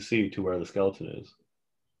 the NPC, to where the skeleton is.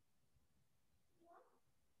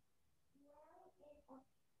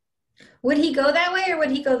 Would he go that way or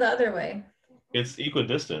would he go the other way? It's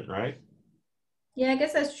equidistant, right? Yeah, I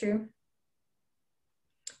guess that's true.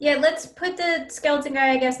 Yeah, let's put the skeleton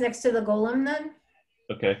guy, I guess, next to the golem then.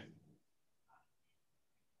 Okay.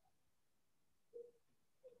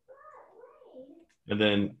 And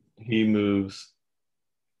then he moves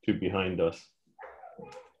to behind us.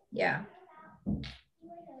 Yeah.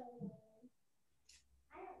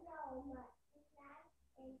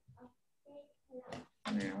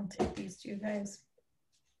 And then I'll take these two guys.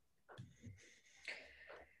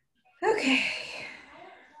 Okay.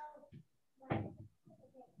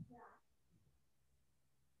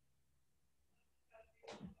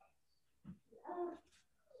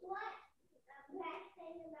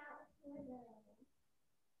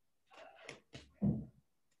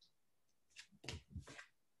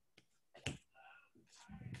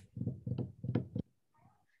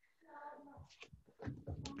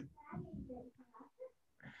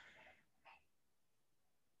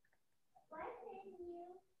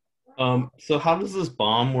 So how does this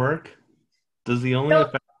bomb work? Does he only So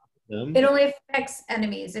affect them? it only affects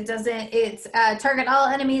enemies. It doesn't, it's target all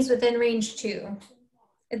enemies within range 2.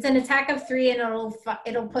 It's an attack of 3 and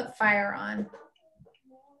it'll put fire on.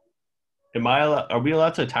 Are we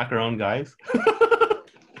allowed to attack our own guys?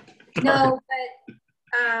 No,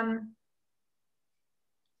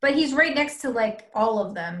 but he's right next to like all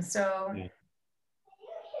of them. So Yeah.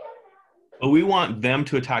 But we want them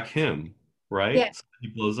to attack him, yeah, right? So he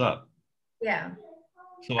blows up. yeah.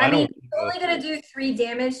 So I I mean, don't he's only going to do 3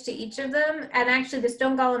 damage to each of them. And actually, the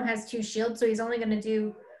stone golem has 2 shields, so he's only going to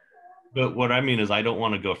do. but what I mean is I don't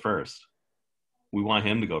want to go first. We want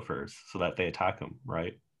him to go first so that they attack him,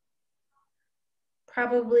 right?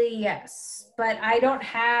 Probably yes, but I don't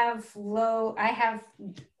have low. I have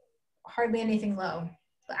hardly anything low.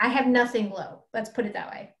 I have nothing low. Let's put it that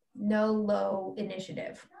way. No low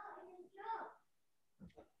initiative.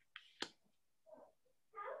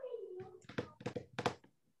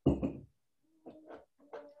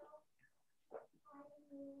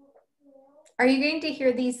 Are you going to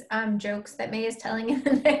hear these jokes that May is telling in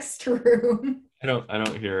the next room? I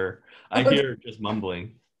don't hear. I Okay. hear just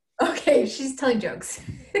mumbling. Okay, she's telling jokes.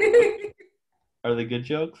 Are they good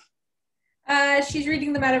jokes? She's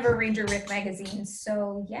reading them out of her Ranger Rick magazine,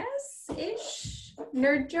 so yes-ish.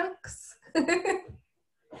 Nerd jokes.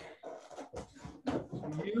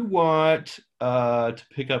 You want to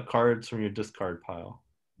pick up cards from your discard pile.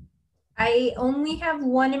 I only have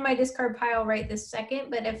 1 in my discard pile right this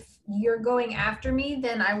second, but if you're going after me,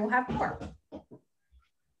 then I will have more.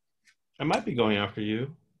 I might be going after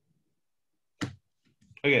you.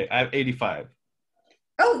 Okay, I have 85.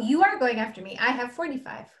 Oh, you are going after me. I have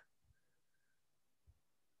 45.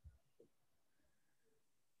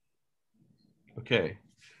 Okay.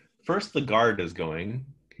 First, the guard is going.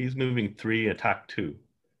 He's moving 3, attack 2.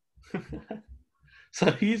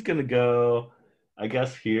 So he's going to go, I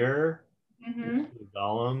guess, here. Mm-hmm. The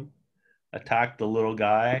golem. Attack the little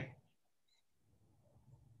guy.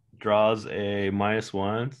 Draws a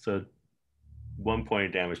 -1. So 1 point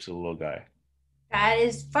of damage to the little guy. That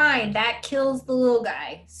is fine. That kills the little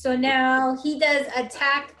guy. So now he does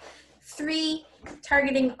attack 3,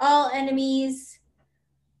 targeting all enemies.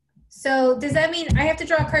 So does that mean I have to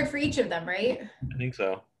draw a card for each of them, right? I think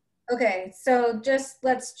so. Okay, so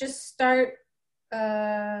let's just start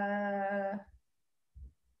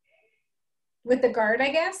with the guard, I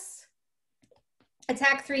guess.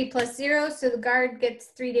 Attack 3 plus 0, so the guard gets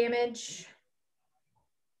 3 damage.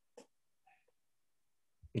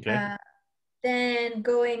 Okay. Then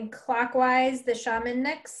going clockwise, the shaman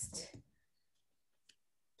next.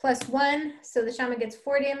 Plus 1, so the shaman gets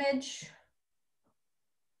 4 damage.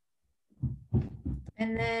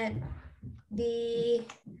 And then the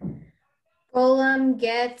golem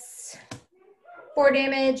gets 4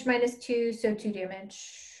 damage minus 2, so 2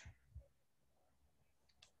 damage.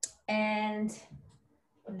 And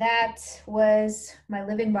that was my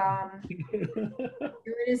living bomb.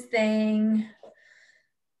 Doing his thing.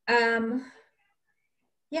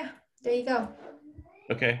 Yeah, there you go.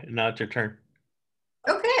 Okay, now it's your turn.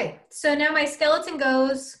 Okay, so now my skeleton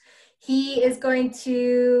goes. He is going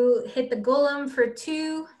to hit the golem for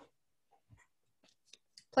 2.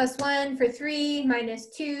 Plus 1 for 3, minus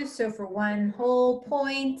 2, so for 1 whole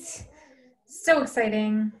point. So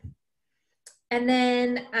exciting. And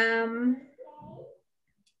then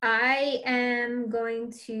I am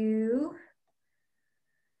going to,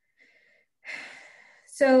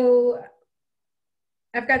 so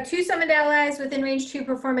I've got 2 summoned allies within range 2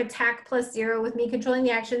 perform attack plus 0 with me controlling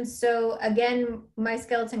the action. So again, my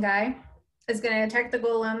skeleton guy is going to attack the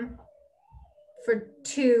golem for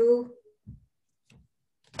 2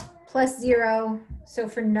 plus 0, so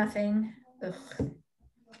for nothing. Ugh.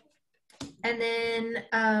 And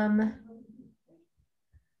then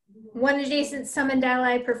one adjacent summoned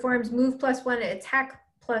ally performs move +1, attack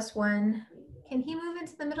 +1. Can he move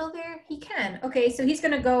into the middle there? He can. Okay, so he's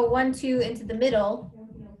going to go 1, 2 into the middle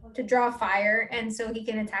to draw fire, and so he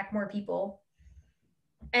can attack more people.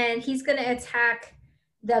 And he's going to attack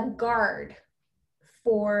the guard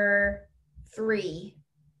for 3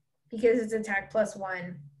 because it's attack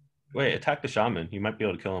 +1. Wait, attack the shaman. You might be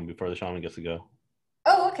able to kill him before the shaman gets to go.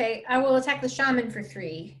 Oh, okay. I will attack the shaman for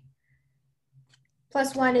 3.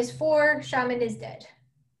 +1 is 4. Shaman is dead.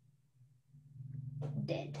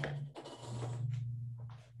 Dead.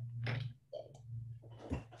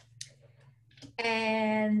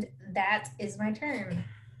 And that is my turn.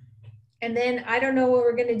 And then I don't know what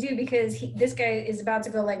we're going to do because this guy is about to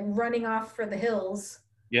go like running off for the hills.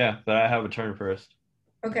 Yeah, but I have a turn first.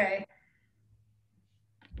 Okay.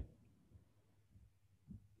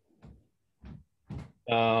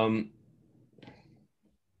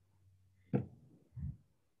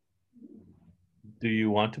 Do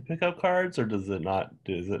you want to pick up cards, or does it not?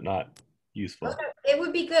 Is it not useful? Okay. It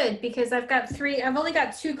would be good because I've got 3. I've only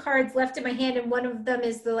got 2 cards left in my hand, and one of them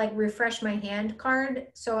is the like refresh my hand card.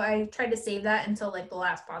 So I tried to save that until like the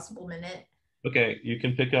last possible minute. Okay, you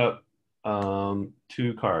can pick up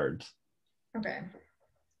 2 cards. Okay.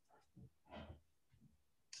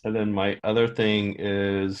 And then my other thing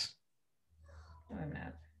is No, I'm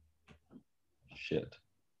not. shit.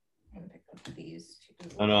 I'm gonna pick up these 2.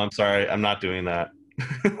 Oh no, I'm sorry. I'm not doing that.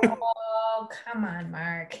 Oh, come on,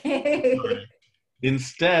 Mark.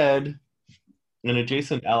 Instead, an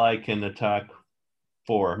adjacent ally can attack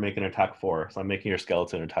 4, make an attack 4. So I'm making your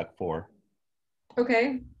skeleton attack 4.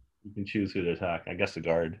 Okay. You can choose who to attack. I guess the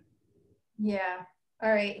guard. Yeah.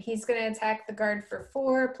 All right. He's going to attack the guard for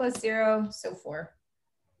 4 +0, so 4.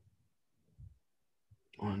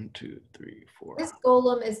 1, 2, 3, 4. This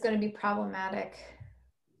golem is going to be problematic.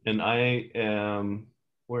 And I am.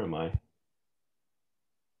 Where am I?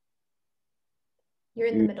 You're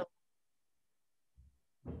in the middle.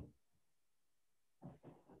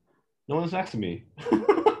 No one's next to me.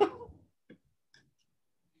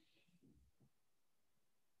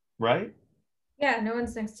 Right? Yeah, no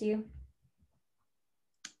one's next to you.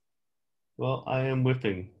 Well, I am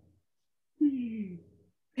whipping. Oh,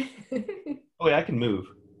 wait, I can move.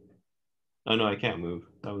 Oh, no, I can't move.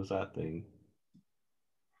 That was that thing.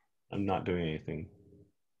 I'm not doing anything.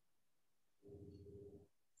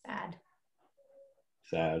 Sad.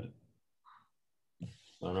 Sad.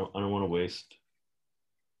 I don't want to waste.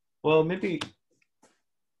 Well, maybe.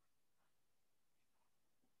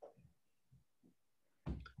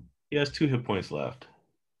 He has 2 hit points left.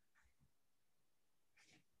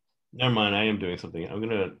 Never mind. I am doing something. I'm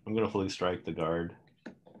gonna fully strike the guard.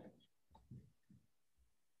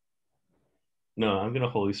 No, I'm gonna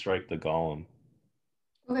holy strike the golem.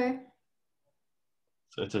 Okay.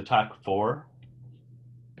 So it's attack 4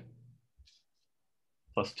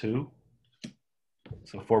 +2.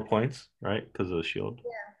 So 4 points, right? Because of the shield.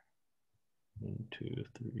 Yeah. 1, 2,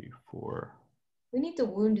 3, 4. We need to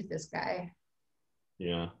wound this guy.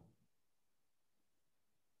 Yeah.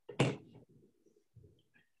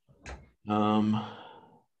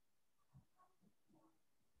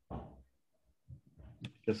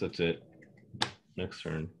 Guess that's it. Next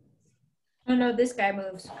turn. Oh no, this guy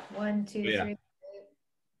moves. 1, 2, Yeah. 3.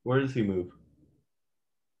 Where does he move?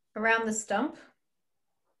 Around the stump?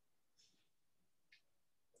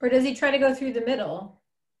 Or does he try to go through the middle?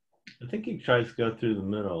 I think he tries to go through the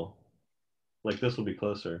middle. Like this will be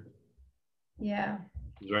closer. Yeah.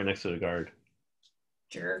 He's right next to the guard.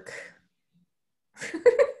 Jerk.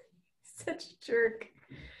 Such a jerk.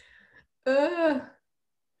 Ugh.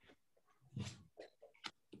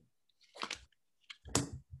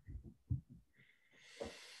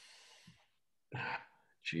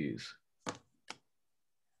 Jeez.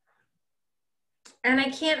 And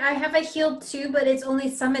I have a healed 2, but it's only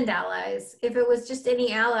summoned allies. If it was just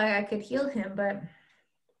any ally, I could heal him, but.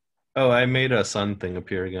 Oh, I made a sun thing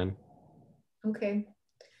appear again. Okay.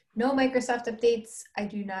 No Microsoft updates. I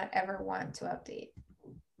do not ever want to update.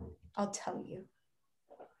 I'll tell you.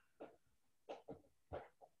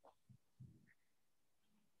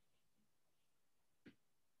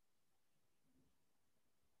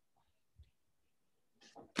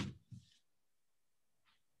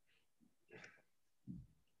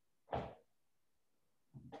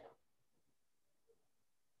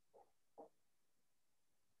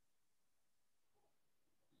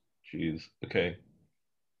 Jeez. Okay.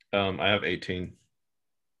 I have 18.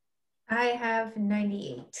 I have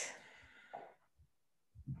 98.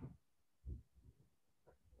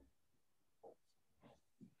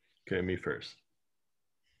 Okay, me first.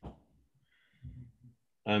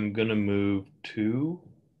 I'm gonna move 2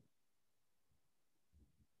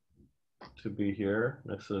 to be here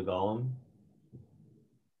next to the golem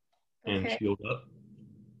and Okay. shield up.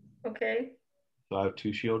 Okay. So I have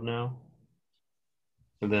 2 shield now.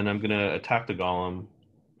 And then I'm gonna attack the golem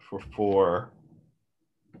for 4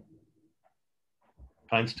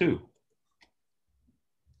 times 2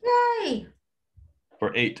 Yay!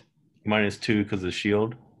 for 8 minus 2 because of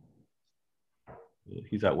shield.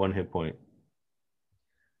 He's at 1 hit point.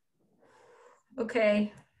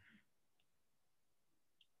 Okay.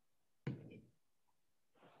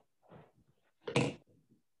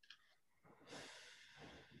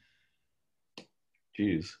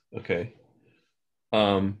 Jeez. Okay.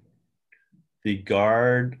 The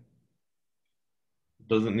guard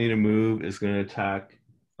doesn't need to move. Is going to attack.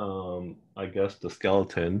 I guess the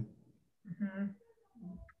skeleton Mhm.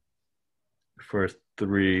 for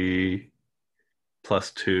 3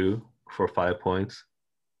 plus 2 for 5 points.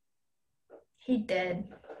 He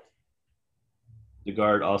did. The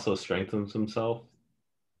guard also strengthens himself.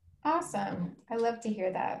 Awesome. I love to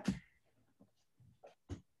hear that.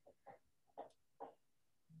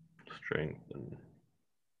 Strengthen.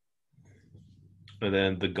 And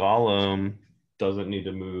then the golem doesn't need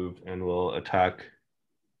to move and will attack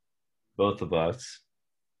both of us.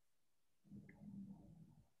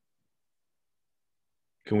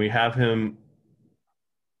 Can we have him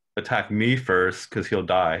attack me first because he'll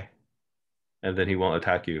die, and then he won't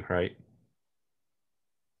attack you, right?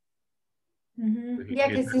 Yeah, He because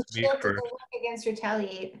his attacks me shield doesn't first. work against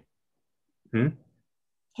retaliate. Hmm?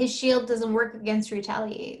 His shield doesn't work against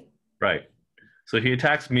retaliate. Right. So he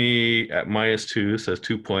attacks me at -2, says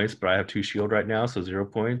 2 points, but I have 2 shield right now, so 0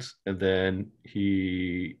 points. And then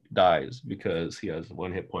he dies because he has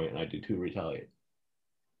 1 hit point and I do 2 retaliate.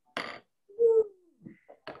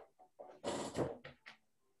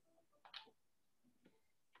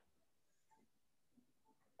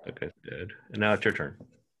 Okay, dead. And now it's your turn.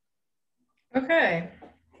 Okay.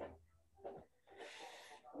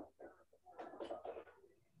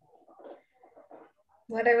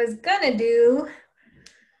 What I was gonna do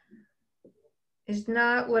is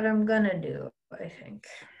not what I'm gonna do, I think.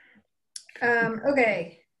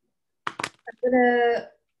 Okay.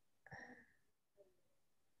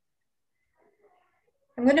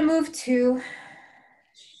 I'm gonna move to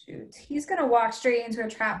shoot. He's gonna walk straight into a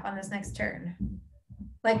trap on this next turn.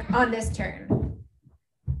 Like on this turn.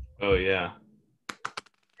 Oh, yeah.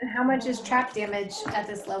 And how much is trap damage at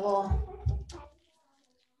this level?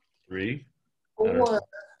 3. I don't know, 4.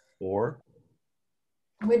 4.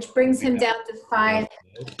 Which brings him down to 5.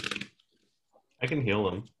 I can heal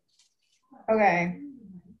him. Okay.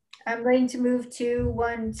 I'm going to move to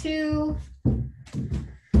 1, 2.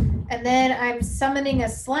 And then I'm summoning a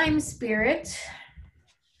slime spirit.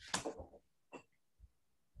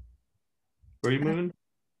 Where are you moving?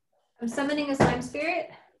 I'm summoning a slime spirit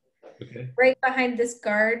Okay. right behind this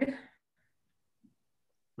guard.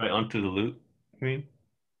 Right onto the loot, you mean?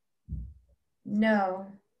 No.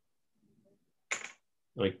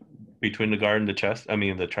 Like between the guard and the chest? I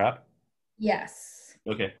mean, the trap? Yes.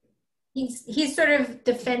 Okay. He's sort of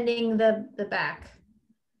defending the back.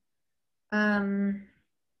 And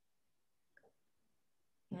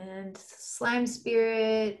slime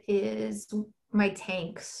spirit is my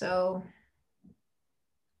tank, so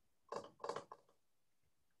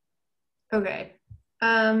okay.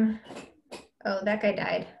 Oh, that guy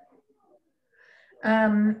died.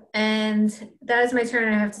 And that is my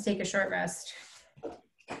turn. I have to take a short rest.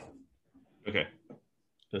 Okay.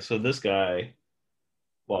 So this guy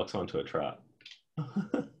walks onto a trap.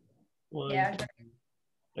 One, Yeah.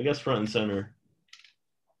 I guess front and center.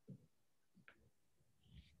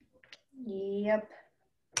 Yep.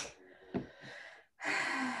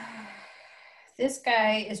 This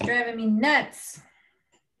guy is driving me nuts.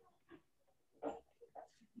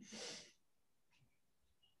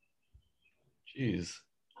 Jeez.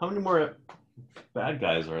 How many more bad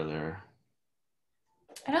guys are there?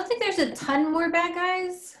 I don't think there's a ton more bad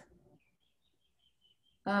guys.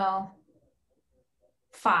 Oh,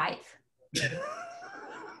 5.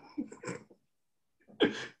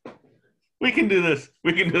 We can do this.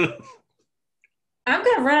 We can do this. I'm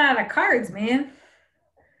gonna run out of cards, man.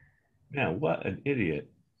 Man, what an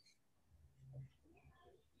idiot.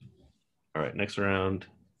 All right, next round.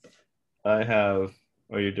 I have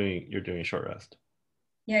you're doing a short rest.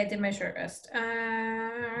 Yeah, I did my short rest.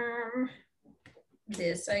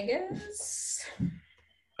 This, I guess.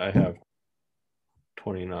 I have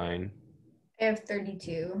 29. I have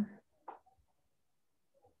 32.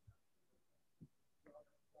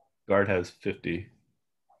 Guard has 50.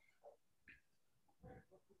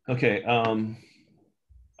 Okay,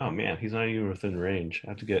 Oh man, he's not even within range. I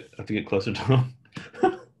have to get closer to him.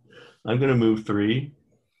 I'm gonna move 3.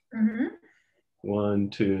 Mm-hmm. 1,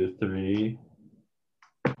 2, 3.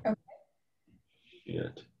 Okay.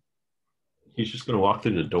 Shit. He's just gonna walk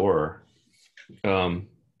through the door. Um,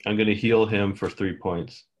 I'm gonna heal him for 3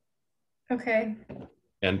 points Okay.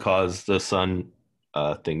 and cause the sun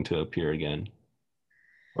thing to appear again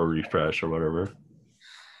or refresh or whatever.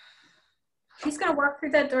 He's gonna walk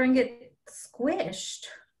through that door and get squished.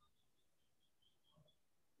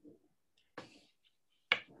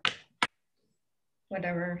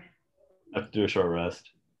 Whatever. I have to do a short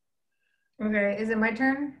rest. Okay, is it my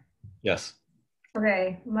turn? Yes.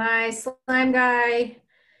 Okay, my slime guy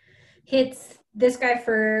hits this guy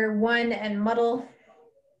for 1 and muddle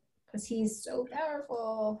because he's so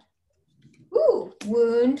powerful. Ooh,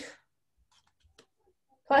 wound.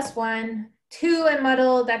 +1. 2 and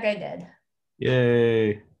muddle. That guy dead.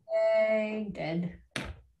 Yay. Yay, dead.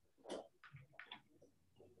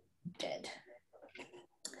 Dead.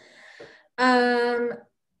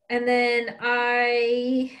 And then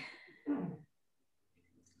I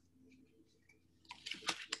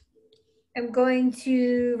am going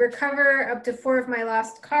to recover up to 4 of my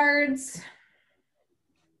lost cards.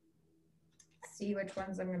 Let's see which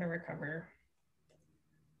ones I'm going to recover.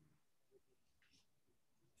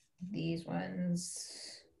 These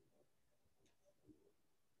ones.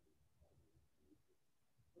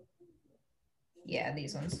 Yeah,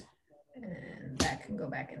 these ones. And that can go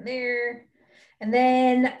back in there. And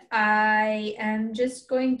then I am just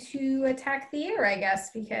going to attack the air, I guess,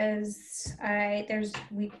 because I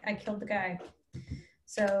killed the guy.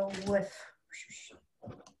 So with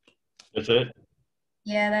That's it?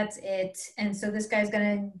 yeah, that's it. And so this guy's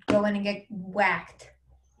gonna go in and get whacked.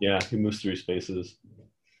 Yeah, he moves 3 spaces.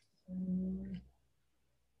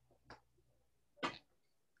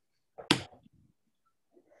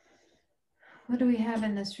 What do we have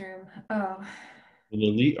in this room? Oh, An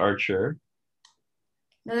elite archer.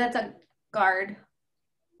 no, that's a guard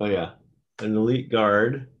Oh yeah. An elite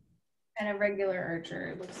guard. and a regular archer,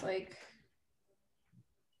 it looks like.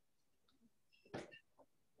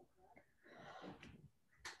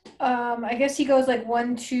 I guess he goes like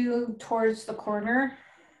 1, 2 towards the corner.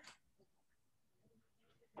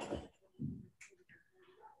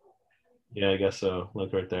 Yeah, I guess so.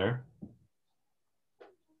 Look right there.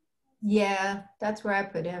 Yeah, that's where I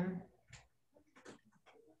put him.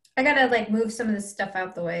 I gotta like move some of this stuff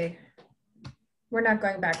out the way. We're not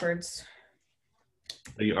going backwards.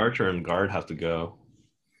 The archer and guard have to go.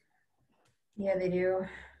 Yeah, they do.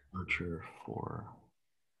 Archer 4.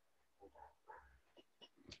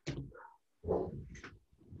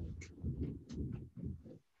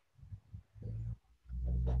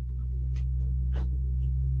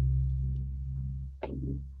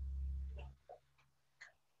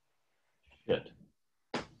 Shit.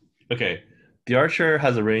 Okay. The archer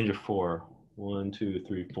has a range of 4. 1, 2,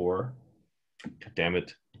 3, 4. God damn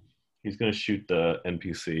it. He's gonna shoot the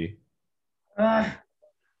NPC. Ugh.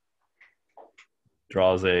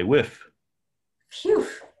 Draws a whiff. Phew.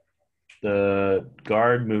 The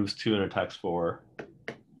guard moves 2 and attacks 4.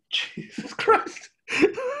 Jesus Christ.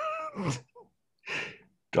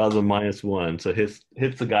 Draws a -1, so hits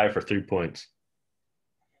the guy for 3 points.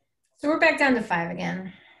 So we're back down to 5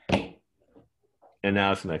 again. And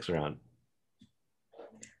now it's the next round.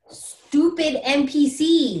 Stupid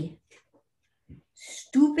NPC.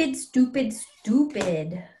 Stupid, stupid,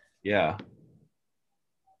 stupid. Yeah.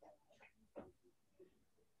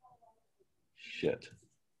 Shit.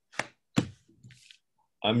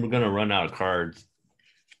 I'm gonna run out of cards,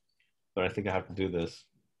 but I think I have to do this.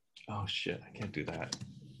 Oh shit, I can't do that.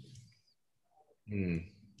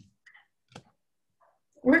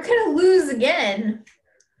 We're gonna lose again.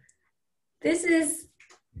 This is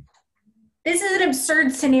an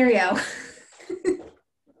absurd scenario.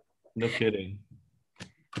 No kidding.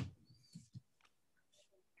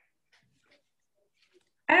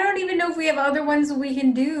 I don't even know if we have other ones we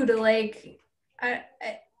can do to like.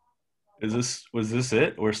 Was this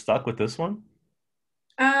it? We're stuck with this one?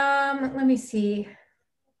 Let me see.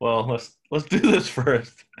 Well, let's do this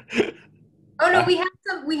first. Oh no,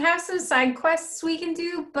 we have some side quests we can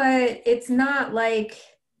do, but it's not like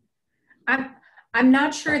I'm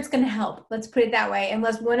not sure it's gonna help. Let's put it that way.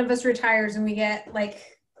 Unless one of us retires and we get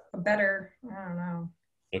like a better, I don't know.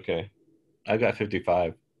 Okay. I got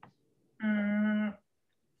 55.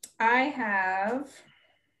 I have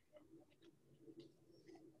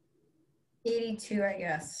 82, I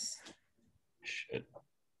guess. Shit.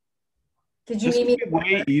 Did you This need would me?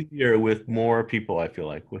 be way easier with more people, I feel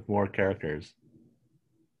like, with more characters.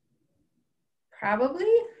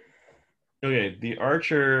 Probably. Okay, the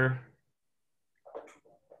archer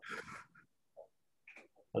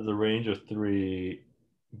has a range of 3,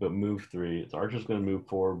 but move 3. The archer's going to move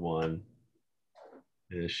forward 1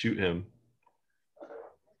 and shoot him,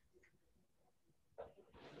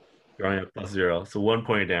 drawing a +0. So 1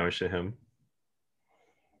 point of damage to him.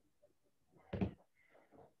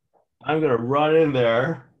 I'm going to run in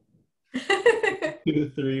there.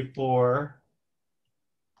 2, 3, 4.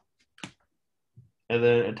 And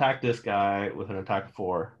then attack this guy with an attack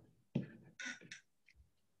 4.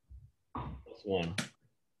 +1.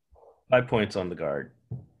 5 points on the guard.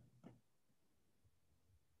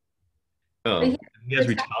 But Oh, he he has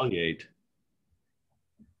retaliate.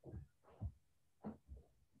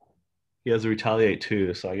 He has retaliate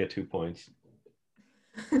too, so I get 2 points.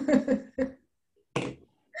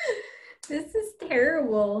 This is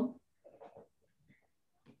terrible.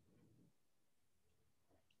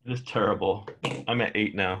 It is terrible. I'm at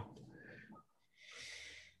 8 now.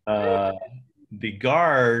 Uh, the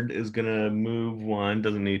guard is gonna move 1,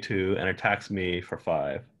 doesn't need to, and attacks me for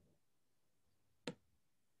 5.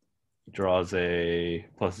 Draws a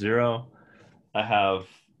 +0. I have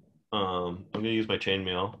I'm gonna use my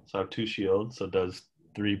chainmail, so I have 2 shields, so it does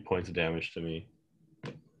 3 points of damage to me.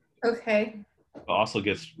 Okay. It also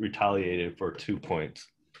gets retaliated for 2 points.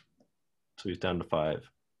 So he's down to 5.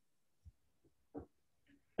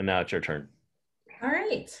 And now it's your turn. All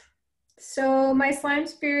right. So my slime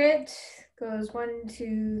spirit goes 1,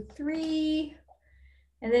 2, 3,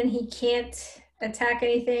 and then he can't attack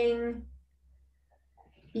anything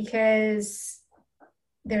because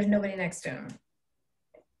there's nobody next to him.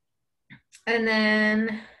 And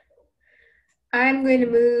then I'm going to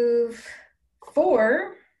move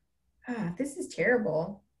 4. Ah, this is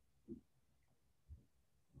terrible.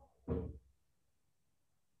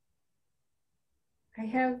 I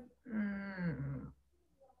have, I'm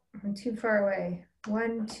too far away.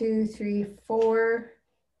 1, 2, 3, 4.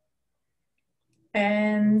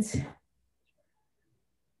 And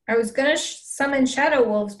I was going to summon shadow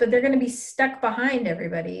wolves, but they're going to be stuck behind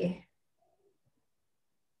everybody.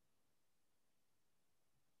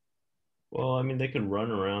 Well, I mean, they can run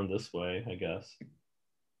around this way, I guess.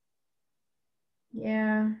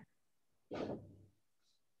 Yeah. I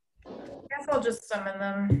guess I'll just summon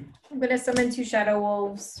them. I'm going to summon 2 shadow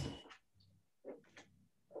wolves.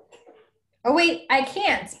 Oh, wait, I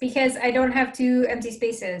can't because I don't have 2 empty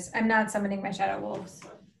spaces. I'm not summoning my shadow wolves.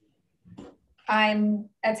 I'm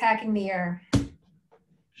attacking the air.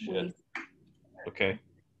 Shit. Okay.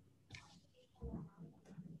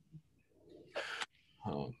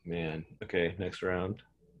 Oh, man. Okay, next round.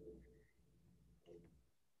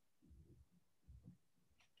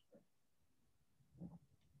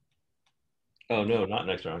 Oh, no, not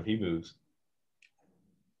next round. He moves.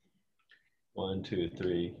 1, 2,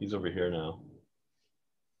 3. He's over here now.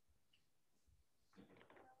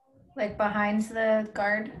 Like behind the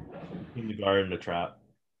guard? In the guard and the trap.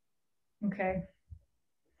 Okay.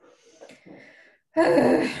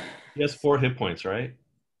 He has 4 hit points, right?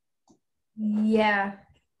 Yeah.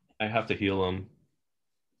 I have to heal him.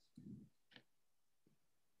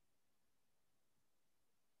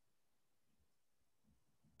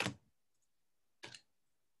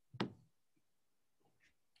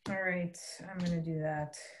 All right, I'm going to do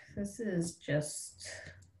that. This is just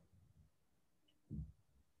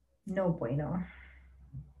no bueno.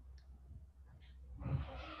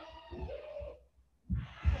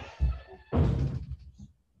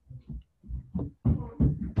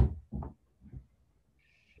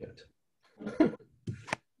 Shit.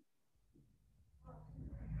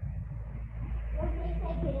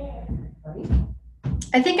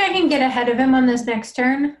 I think I can get ahead of him on this next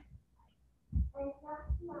turn.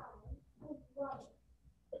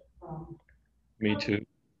 Me too,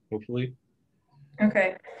 hopefully.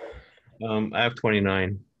 Okay. I have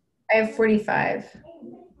 29. I have 45.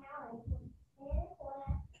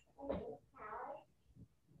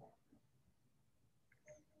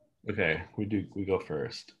 Okay, we go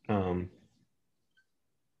first. I'm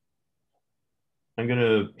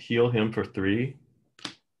gonna heal him for 3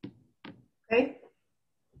 Okay.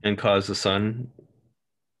 and cause the sun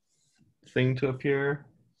thing to appear.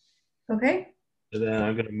 Okay. And then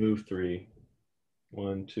I'm gonna move 3.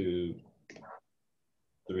 1, 2,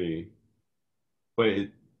 3.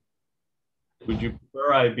 Wait, would you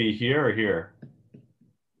prefer I be here or here?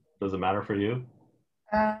 Does it matter for you?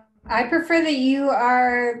 I prefer that you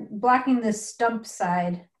are blocking the stump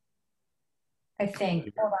side, I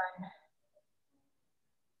think. Hold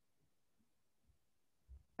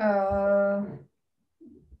on.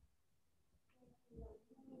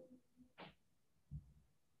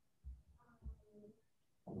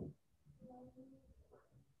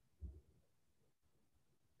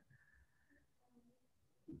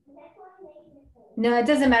 No, it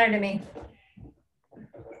doesn't matter to me.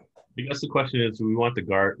 I guess the question is, we want the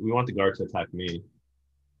guard. We want the guard to attack me.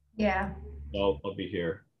 Yeah. So I'll be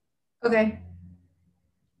here. Okay.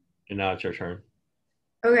 And now it's your turn.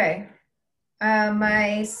 Okay.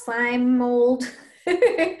 My slime mold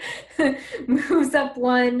moves up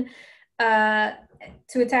one uh,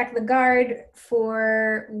 to attack the guard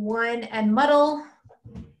for one and muddle.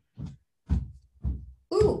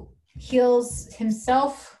 Ooh, heals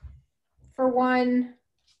himself for one.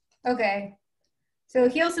 Okay. So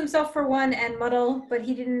heals himself for one and muddle, but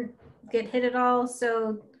he didn't get hit at all.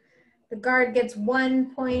 So the guard gets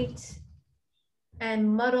 1 point and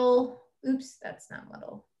muddle. Oops, that's not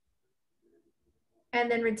muddle. And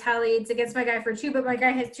then retaliates against my guy for two, but my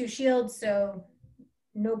guy has two shields, so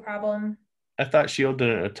no problem. I thought shield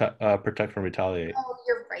didn't protect from retaliate. Oh,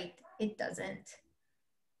 you're right. It doesn't.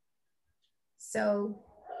 So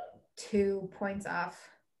 2 points off.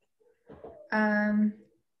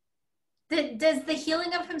 Does the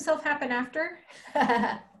healing of himself happen after?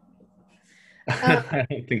 I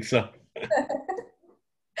don't think so.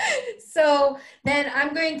 So then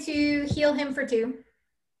I'm going to heal him for 2.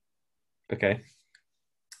 Okay.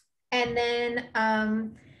 And then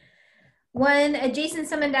one adjacent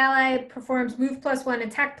summoned ally performs move +1,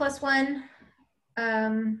 attack +1.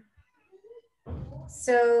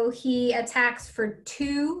 So he attacks for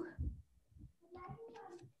 2.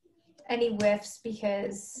 And he whiffs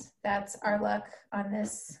because that's our luck on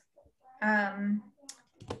this. And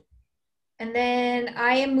then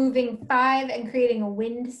I am moving 5 and creating a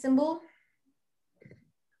wind symbol.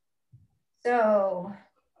 So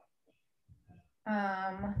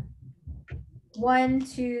 1,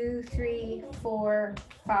 2, 3, 4,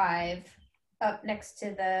 5 up next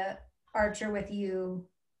to the archer with you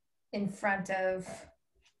in front of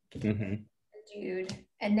the dude.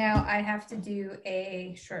 And now I have to do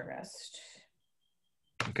a short rest.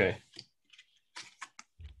 Okay.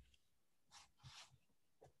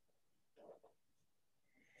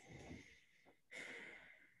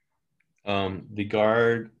 The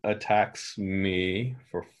guard attacks me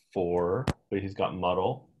for 4, but he's got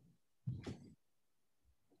muddle.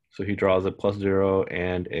 So he draws a +0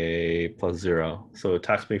 and a +0. So it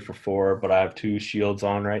attacks me for 4, but I have 2 shields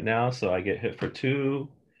on right now, so I get hit for 2.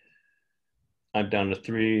 I'm down to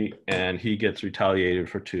 3, and he gets retaliated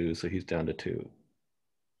for 2, so he's down to 2.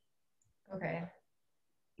 Okay.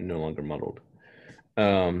 No longer muddled.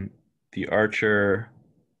 The archer,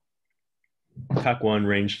 attack 1,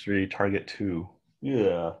 range 3, target 2.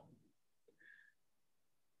 Yeah.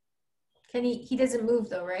 He doesn't move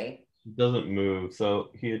though, right? He doesn't move, so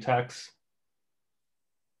he attacks.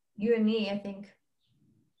 You and me, I think.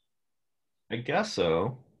 I guess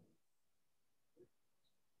so.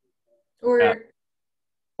 Yeah.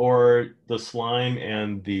 Or Or the slime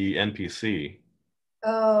and the NPC.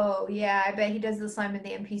 oh yeah, I bet he does the slime in the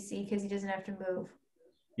NPC because he doesn't have to move.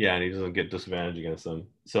 Yeah, and he doesn't get disadvantage against them.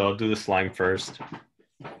 So I'll do the slime first.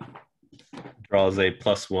 Draws a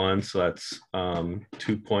 +1, so that's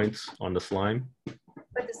 2 points on the slime.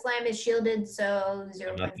 But the slime is shielded, so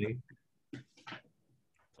 0 points. Nothing.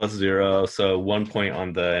 +0, so 1 point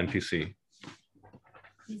on the NPC.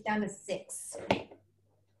 He's down to 6.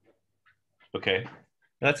 Okay,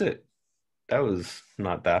 that's it. That was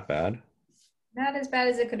not that bad. Not as bad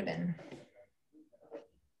as it could have been.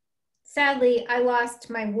 Sadly, I lost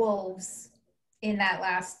my wolves in that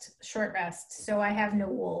last short rest, so I have no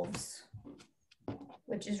wolves,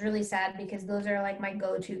 which is really sad because those are like my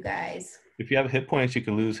go-to guys. If you have hit points, you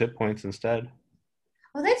can lose hit points instead.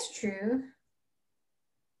 Oh, that's true.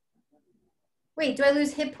 Wait, do I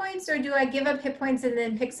lose hit points or do I give up hit points and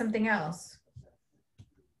then pick something else?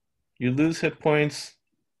 You lose hit points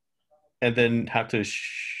and then have to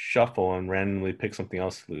shuffle and randomly pick something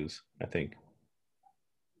else to lose, I think.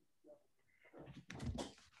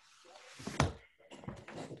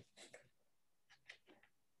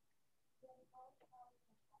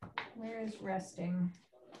 Where is resting?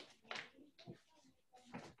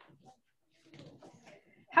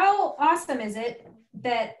 How awesome is it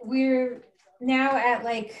that we're now at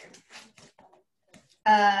like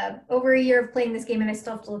over a year of playing this game and I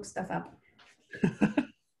still have to look stuff up?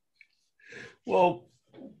 Well,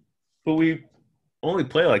 but we only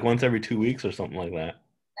play like once every 2 weeks or something like that.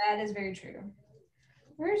 That is very true.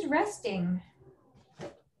 Where's resting?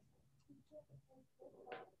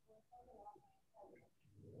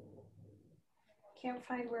 Can't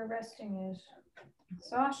find where resting is.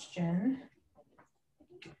 Exhaustion.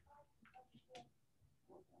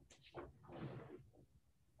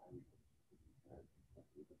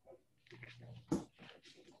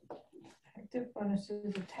 Active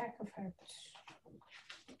bonuses, attack effects.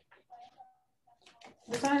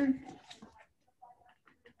 This one?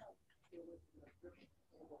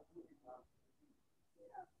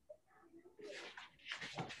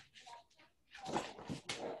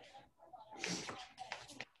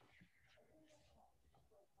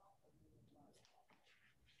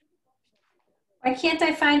 Why can't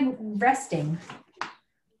I find resting?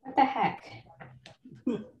 What the heck?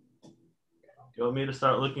 Do you want me to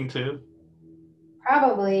start looking too?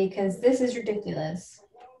 Probably, because this is ridiculous.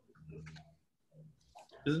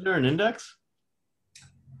 Isn't there an index?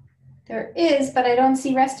 There is, but I don't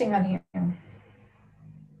see resting on here.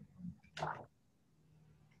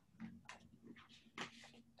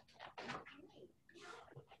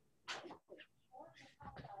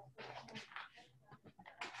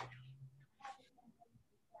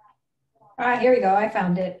 Ah, here we go. I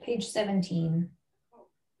found it. Page 17.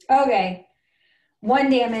 Okay. 1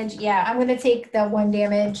 damage. Yeah, I'm going to take the 1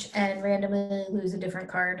 damage and randomly lose a different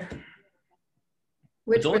card.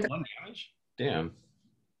 Which It's were only the... 1 damage? Damn.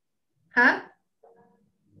 Huh?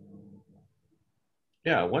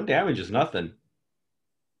 Yeah, 1 damage is nothing.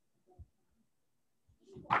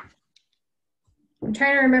 I'm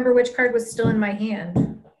trying to remember which card was still in my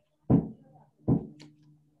hand.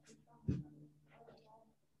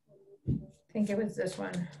 I think it was this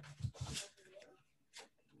one.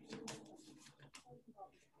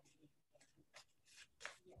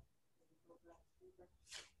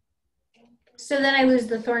 So then I lose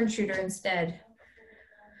the Thorn Shooter instead.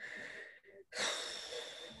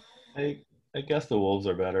 I guess the wolves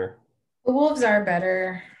are better. The wolves are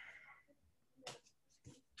better.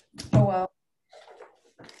 Oh well.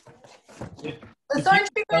 The Thorn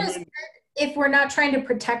Shooter is good if we're not trying to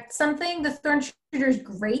protect something. The Thorn Shooter is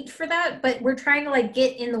great for that, but we're trying to like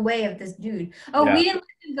get in the way of this dude. Oh, Yeah. we didn't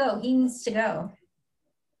let him go. He needs to go.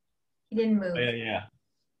 He didn't move. Oh, yeah.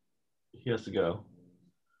 He has to go.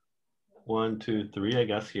 1, 2, 3, I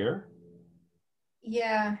guess, here.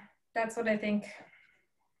 Yeah, that's what I think.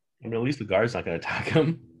 I mean, at least the guard's not going to attack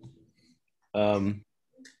him.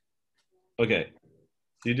 Okay.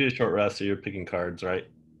 So you do a short rest, so you're picking cards, right?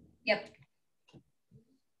 Yep.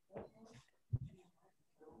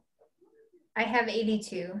 I have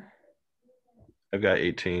 82. I've got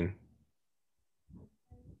 18.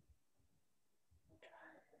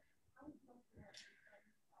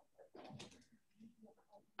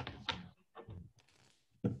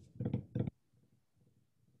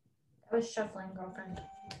 I was shuffling, girlfriend.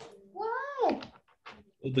 What?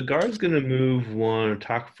 Well, the guard's going to move 1,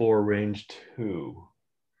 attack 4, range 2.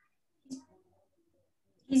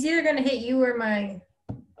 He's either going to hit you or my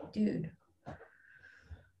dude.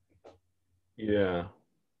 Yeah.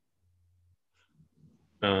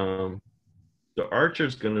 The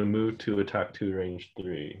archer's going to move to attack 2, range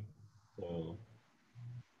 3. So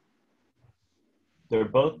they're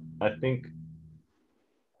both, I think,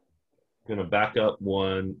 going to back up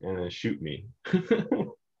 1 and then shoot me.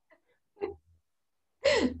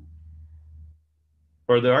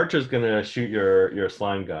 Or the archer's going to shoot your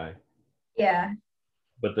slime guy. Yeah.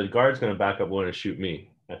 But the guard's going to back up 1 and shoot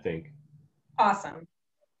me, I think. Awesome.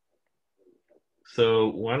 So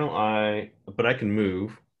why don't I, but I can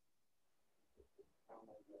move.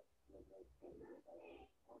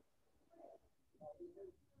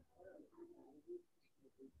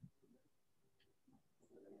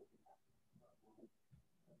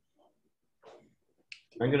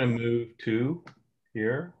 I'm going to move 2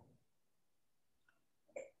 here.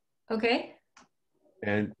 Okay.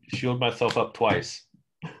 And shield myself up twice.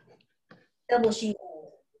 Double shield.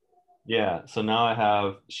 Yeah, so now I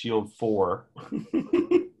have shield 4.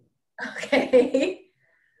 Okay.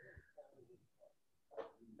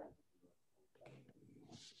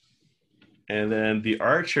 And then the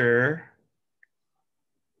archer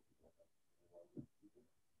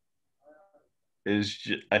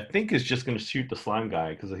I think is just going to shoot the slime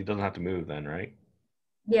guy because he doesn't have to move then, right?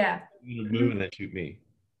 Yeah. He's going to move and then shoot me.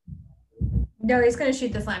 No, he's going to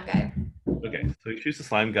shoot the slime guy. Okay, so he shoots the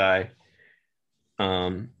slime guy.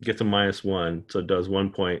 Gets a -1, so it does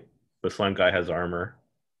 1 point. The slime guy has armor.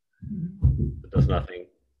 It does nothing.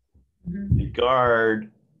 The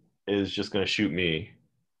guard is just going to shoot me.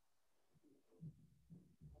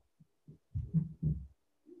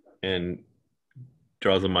 And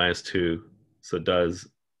draws a -2, so it does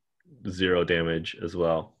 0 damage as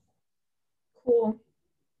well. Cool.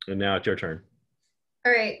 And now it's your turn.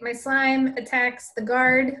 All right, my slime attacks the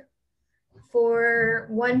guard for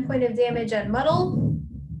 1 point of damage and muddle.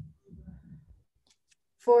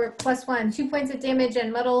 For +1, 2 points of damage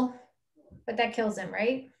and muddle, but that kills him,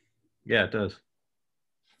 right? Yeah, it does.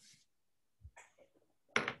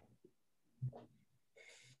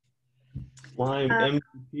 Slime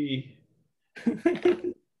MVP.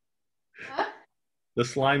 Huh? The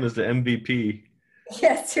slime is the MVP.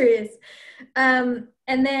 Yes, there is. And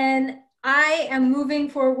then I am moving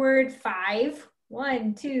forward 5.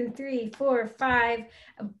 1, 2, 3, 4, 5.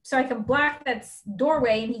 So I can block that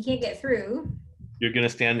doorway and he can't get through. You're gonna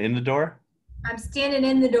stand in the door? I'm standing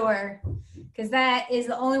in the door because that is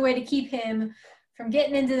the only way to keep him from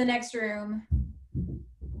getting into the next room.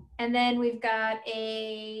 And then we've got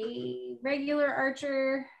a regular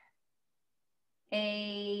archer,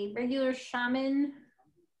 a regular shaman,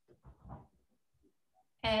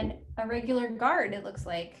 and a regular guard, it looks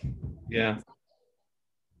like. Yeah.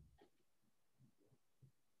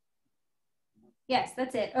 Yes,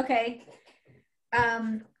 that's it. Okay.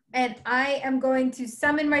 And I am going to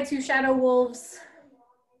summon my 2 shadow wolves.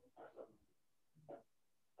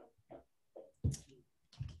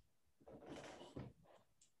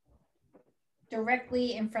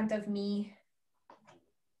 Directly in front of me.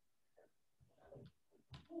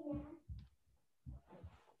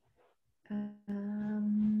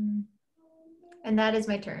 And that is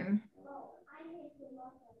my turn.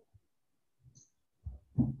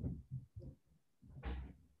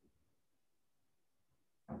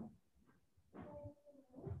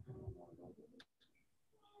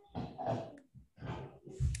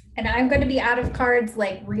 And I'm going to be out of cards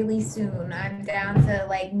like really soon. I'm down to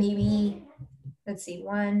like maybe, let's see,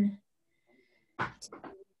 1, 2,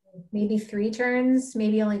 maybe 3 turns,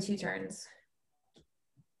 maybe only 2 turns.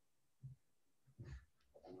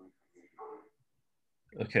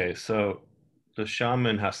 Okay, so the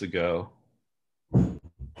shaman has to go.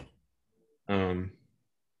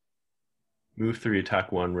 Move 3,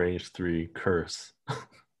 attack 1, range 3, curse.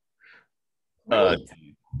 Great.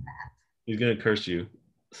 He's gonna curse you.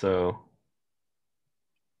 So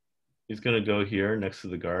he's gonna go here next to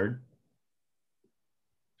the guard,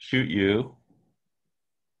 shoot you,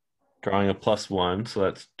 drawing a +1, so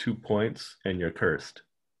that's 2 points, and you're cursed.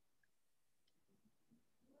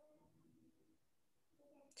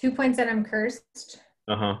 2 points that I'm cursed.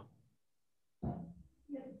 Uh-huh.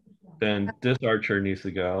 Then this archer needs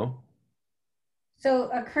to go. So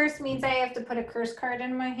a curse means I have to put a curse card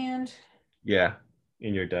in my hand? Yeah,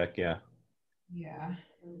 in your deck, yeah. Yeah.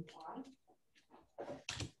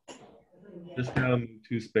 Just down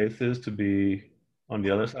 2 spaces to be on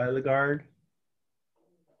the other side of the guard.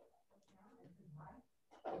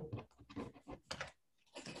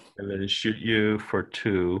 And then shoot you for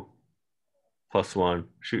 2, +1.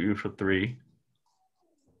 Shoot you for 3.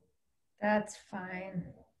 That's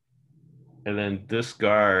fine. And then this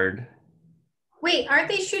guard. Wait, aren't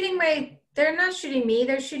they shooting my, they're not shooting me,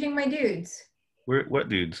 they're shooting my dudes. What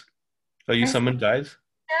dudes? Oh, you I summoned guys?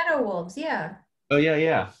 shadow wolves, yeah. Oh yeah,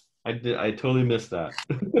 yeah. I totally missed that.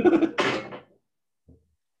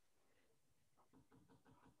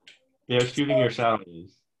 They're shooting your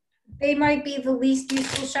shadows. They might be the least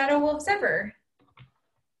useful shadow wolves ever.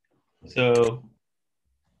 So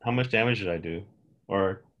how much damage did I do?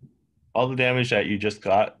 Or all the damage that you just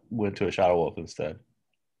got went to a shadow wolf instead.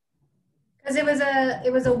 Because it was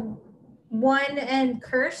a 1 and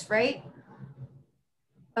curse, right?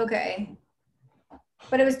 Okay.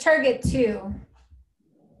 But it was target 2.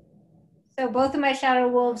 So both of my shadow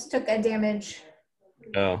wolves took a damage.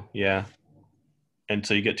 Oh, yeah. And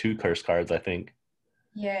so you get 2 curse cards, I think.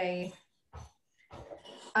 Yay.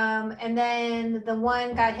 And then the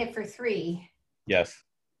one got hit for 3. Yes.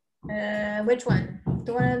 Which one?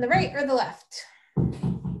 The one on the right or the left?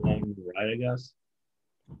 Right, I guess.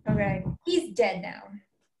 Okay. He's dead now.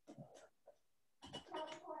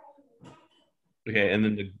 Okay, and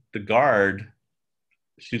then the guard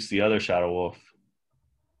shoots the other shadow wolf.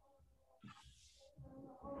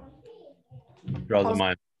 Draws a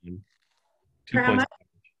 -1. 2 For how points. much?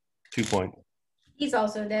 2 points. He's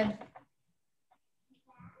also dead.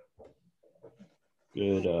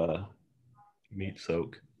 Good meat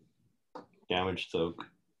soak. Damage soak.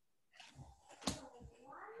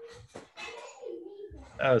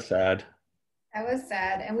 That was sad. That was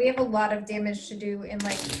sad. And we have a lot of damage to do in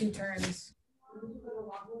like 2 turns.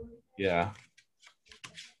 Yeah.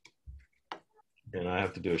 And I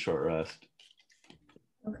have to do a short rest.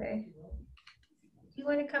 Okay. Do you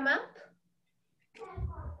want to come up?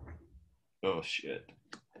 Oh shit.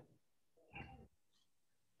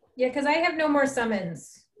 Yeah, because I have no more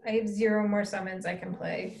summons. I have 0 more summons I can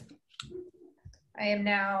play. I am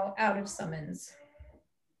now out of summons.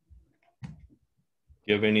 Do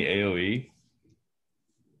you have any AoE?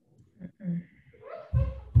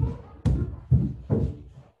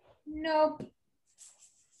 Nope.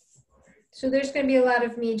 So there's going to be a lot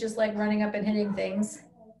of me just like running up and hitting things.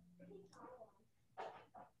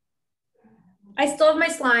 I still have my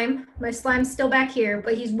slime. My slime's still back here,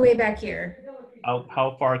 but he's way back here.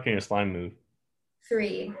 How far can your slime move?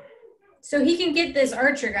 3. So he can get this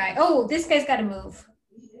archer guy. Oh, this guy's got to move.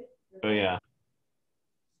 Oh yeah,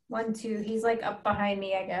 1, 2. He's like up behind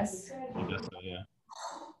me, I guess. I guess so. Yeah.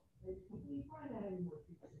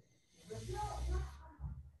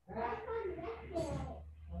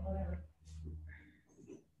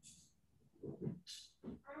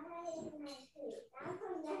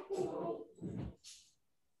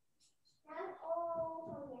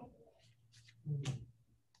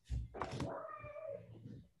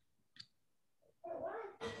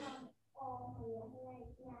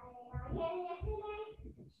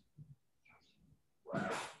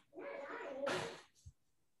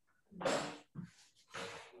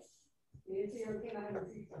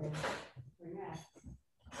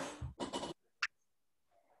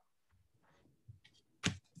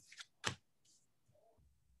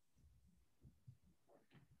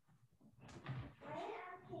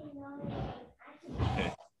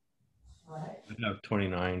 Okay. I have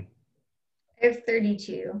 29. I have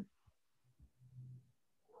 32.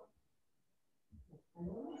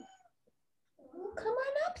 Oh, come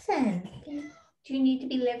on up then. Do you need to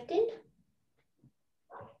be lifted?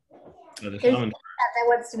 Oh, the There's shaman. that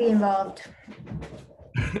wants to be involved.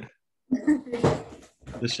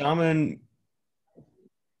 The shaman.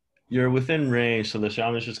 You're within range, so the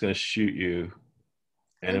shaman's just gonna shoot you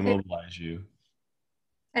and Okay. immobilize you.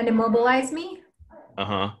 And immobilize me? Uh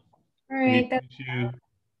huh. All And he right, that's shoots you.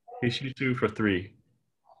 He shoots you for 3.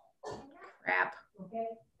 crap.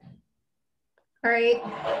 All right.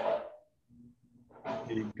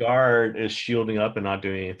 The guard is shielding up and not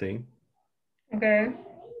doing anything. Okay.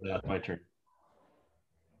 That's my turn.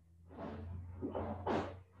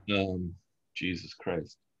 Jesus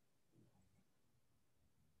Christ.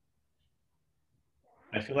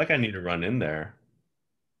 I feel like I need to run in there.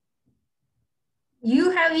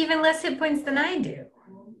 You have even less hit points than I do.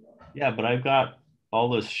 Yeah, but I've got all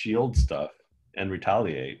this shield stuff and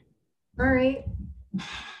retaliate. All right.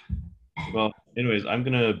 Well, anyways, I'm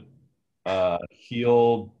gonna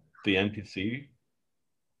heal the NPC.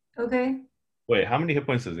 Okay. Wait, how many hit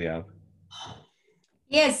points does he have?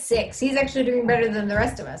 He has 6. He's actually doing better than the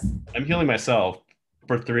rest of us. I'm healing myself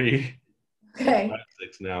for 3. I Okay. have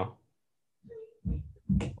 6 now.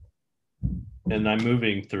 And I'm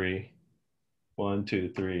moving 3. 1, 2,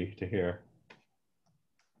 3 to here.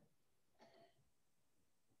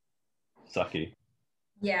 Sucky.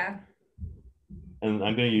 Yeah. And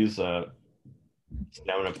I'm gonna use a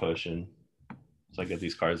stamina potion so I get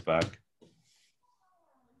these cards back.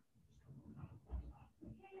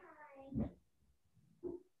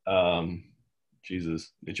 Um,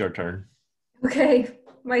 Jesus, it's your turn. Okay.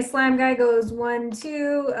 My slime guy goes 1,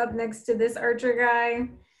 2 up next to this archer guy.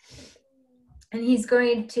 And he's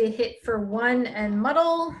going to hit for 1 and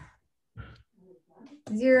muddle.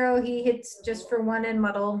 0, he hits just for 1 and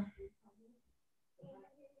muddle.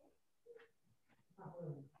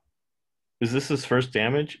 Is this his first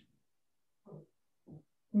damage?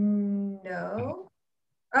 No.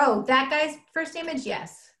 Oh, that guy's first damage?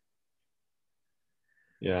 Yes.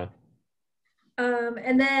 Yeah.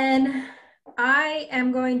 And then I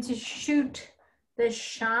am going to shoot the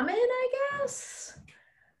shaman, I guess,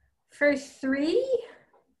 for 3.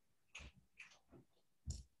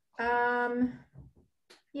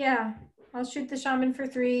 Yeah, I'll shoot the shaman for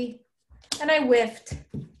 3. And I whiffed,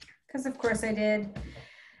 because of course I did.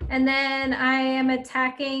 And then I am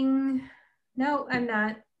attacking. No, I'm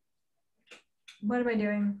not. What am I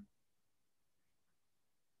doing?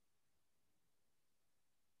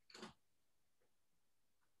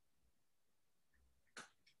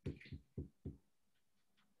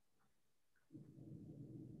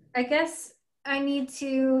 I guess I need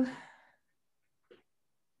to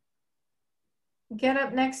get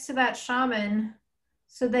up next to that shaman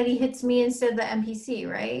so that he hits me instead of the NPC,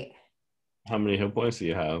 right? How many hit points do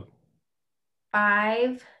you have?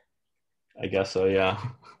 5. I guess so, yeah.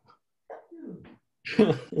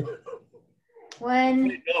 1.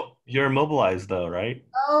 No, you're immobilized though, right?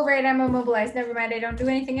 Oh, right, I'm immobilized. Never mind. I don't do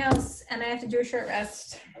anything else, and I have to do a short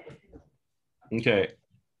rest. Okay.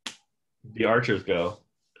 The archers go.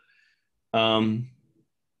 Um,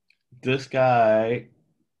 this guy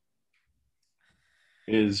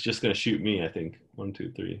is just gonna shoot me, I think. 1,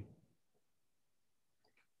 2, 3.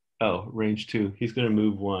 Oh, range 2. He's gonna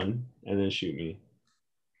move 1 and then shoot me.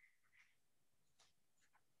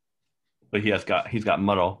 But he's got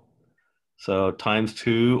muddle. So times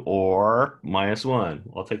 2 or -1.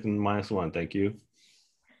 I'll take the -1, thank you.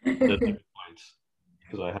 The points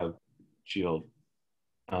because I have shield.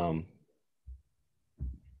 Um,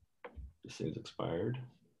 This thing's expired.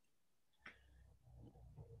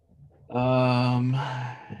 And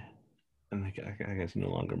I guess no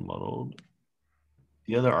longer muddled.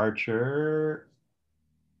 The other archer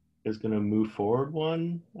is gonna move forward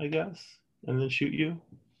one, I guess, and then shoot you.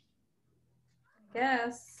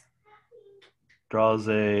 Yes. Draws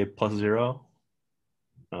a +0.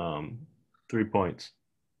 3 points.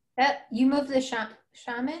 That you moved the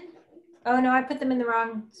shaman? Oh no, I put them in the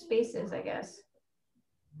wrong spaces, I guess.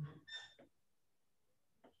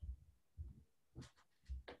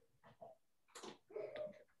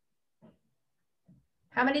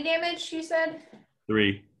 How many damage you said?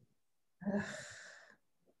 3. Ugh.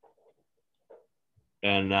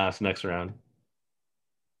 And now it's next round.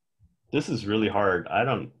 This is really hard.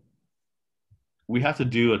 We have to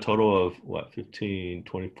do a total of what, 15,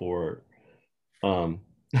 24,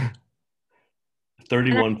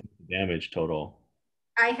 31 damage total.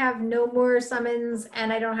 I have no more summons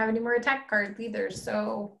and I don't have any more attack cards either,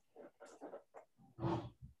 so.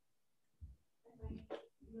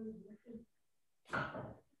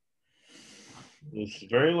 This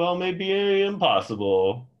very well may be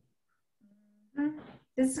impossible.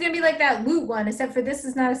 This is going to be like that loot one, except for this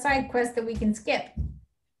is not a side quest that we can skip.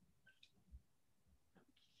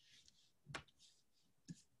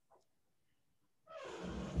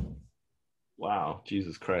 Wow,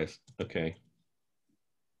 Jesus Christ. Okay.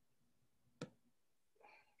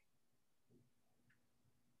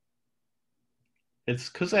 It's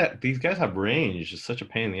because these guys have range. It's such a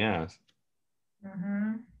pain in the ass.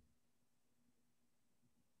 Mm-hmm.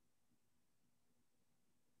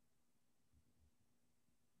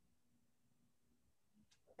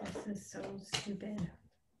 This is so stupid.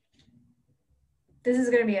 This is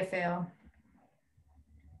going to be a fail.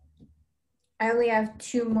 I only have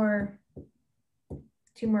two more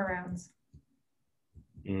rounds.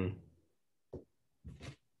 Mm.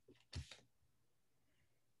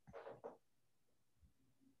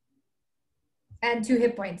 And 2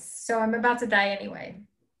 hit points. So I'm about to die anyway.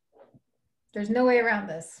 There's no way around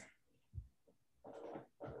this.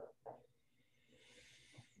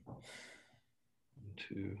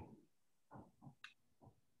 Two.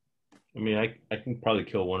 I mean, I can probably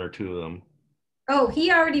kill 1 or 2 of them. Oh,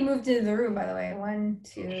 he already moved into the room, by the way. 1,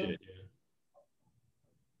 2, Oh, shit,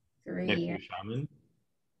 3. Next to shaman?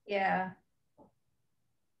 Yeah.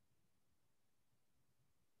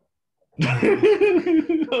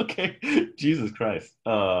 Okay. Jesus Christ.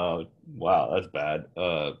 Wow, that's bad.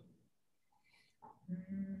 One,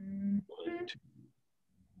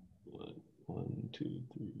 two,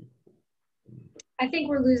 three. I think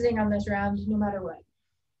we're losing on this round no matter what.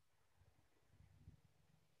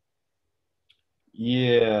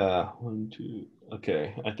 Yeah, 1, 2.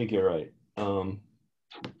 Okay, I think you're right.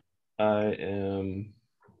 I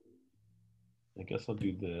guess I'll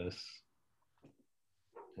do this.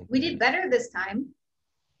 We did better this time.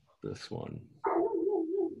 This one.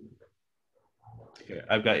 Okay,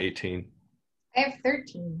 I've got 18. I have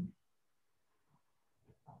 13.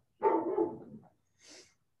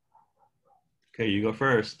 Okay, you go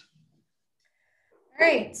first. All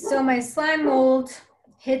right, so my slime mold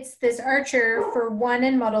hits this archer for 1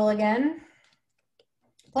 and muddle again.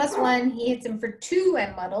 +1, he hits him for 2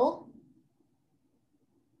 and muddle.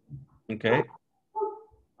 Okay.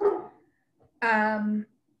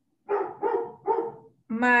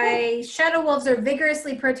 My shadow wolves are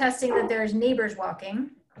vigorously protesting that there's neighbors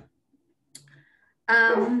walking.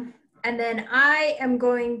 And then I am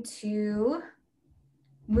going to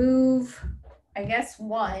move, I guess,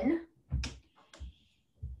 1.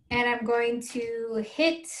 And I'm going to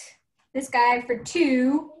hit this guy for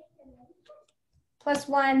 2,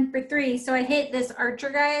 +1 for 3. So I hit this archer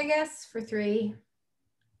guy, I guess, for 3.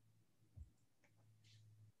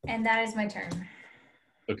 And that is my turn.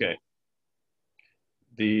 Okay.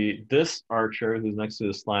 This archer who's next to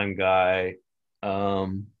the slime guy, I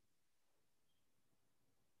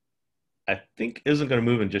think isn't going to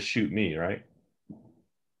move and just shoot me, right?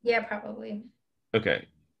 Yeah, probably. Okay.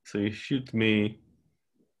 So he shoots me,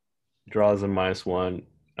 draws a -1,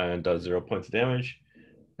 and does 0 points of damage.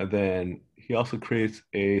 And then he also creates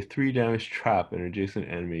a 3 damage trap an adjacent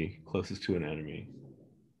enemy closest to an enemy.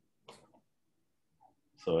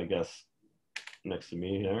 So I guess next to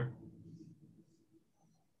me here.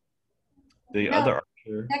 The other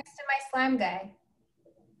archer Next to my slime guy.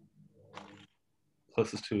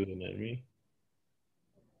 closest to an enemy.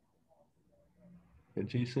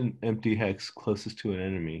 Adjacent empty hex closest to an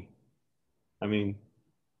enemy. I mean,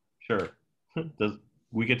 sure. Does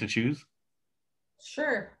we get to choose?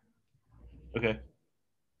 Sure. Okay.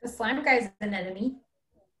 The slime guy's an enemy.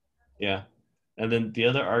 Yeah. And then the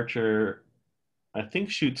other archer, I think,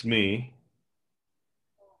 shoots me.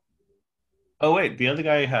 Oh wait, the other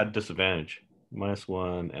guy had disadvantage.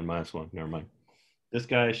 -1 and -1. Never mind. This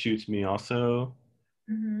guy shoots me also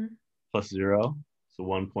Mm-hmm. +0. So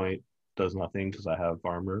 1 point does nothing because I have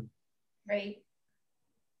armor. Right.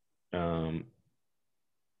 Um,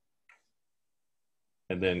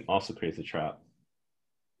 and then also creates a trap.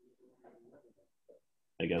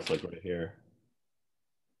 I guess like right here.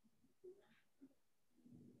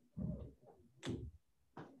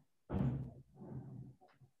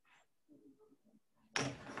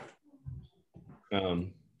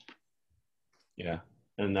 Um, yeah.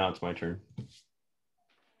 And now it's my turn.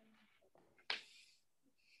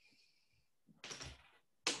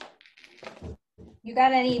 You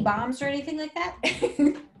got any bombs or anything like that?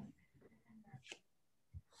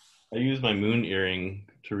 I use my moon earring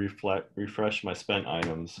to refresh my spent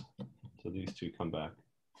items. So these two come back.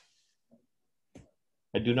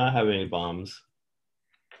 I do not have any bombs.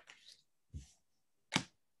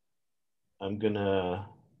 I'm gonna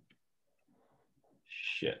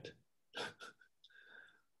shit.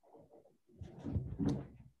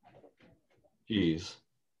 Jeez.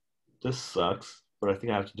 This sucks, but I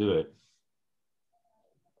think I have to do it.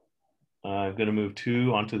 I'm gonna move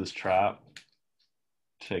 2 onto this trap.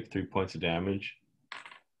 Take 3 points of damage.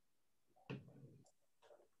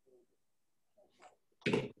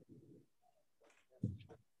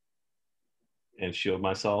 And shield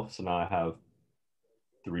myself. So now I have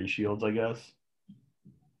 3 shields, I guess.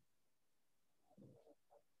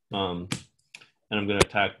 And I'm gonna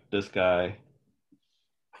attack this guy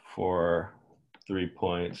for 3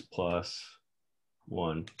 points plus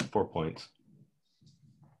 1, 4 points.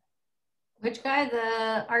 Which guy?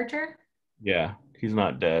 The archer? Yeah, he's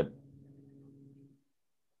not dead.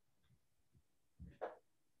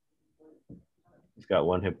 He's got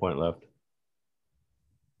 1 hit point left.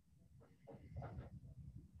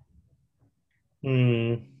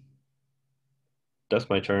 That's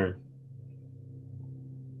my turn.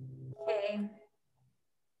 Okay.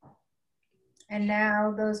 And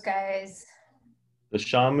now those guys. The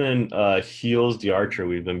shaman heals the archer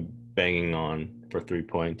we've been banging on for 3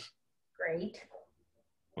 points. Great.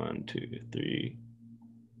 1, 2, 3.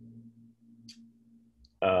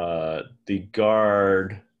 The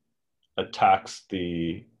guard attacks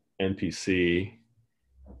the NPC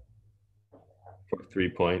for 3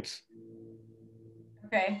 points.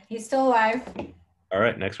 Okay. He's still alive. All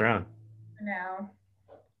right, next round. Now.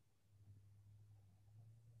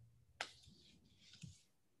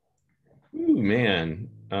 Ooh, man.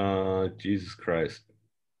 Jesus Christ.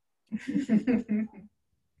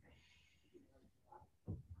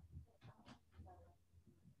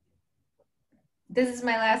 This is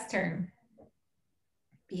my last turn.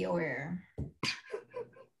 Be aware.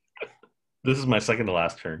 This is my second to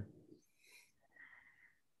last turn.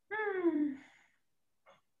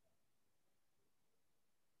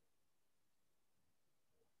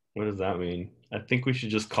 What does that mean? I think we should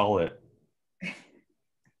just call it.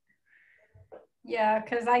 Yeah,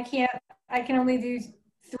 because I can only do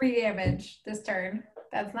 3 damage this turn.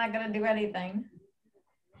 That's not gonna do anything.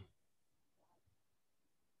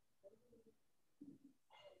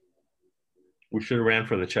 We should have ran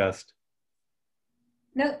for the chest.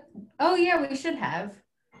 No. Oh yeah, we should have.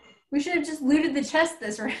 We should have just looted the chest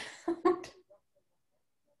this round.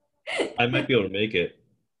 I might be able to make it.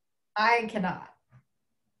 I cannot.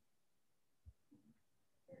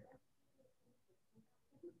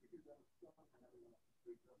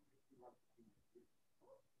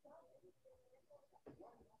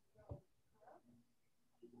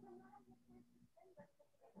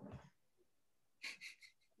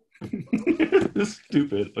 This is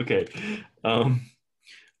stupid. Okay.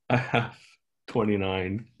 I have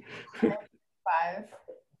 29. 5.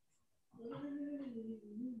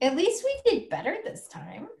 At least we did better this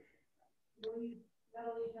time.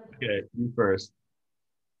 Okay, you first.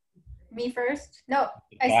 Me first? No,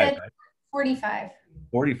 I 5, said right? 45.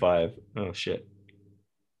 45. Oh shit.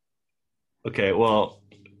 Okay, well,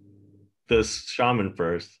 this shaman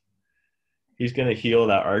first. He's gonna heal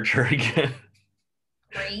that archer again.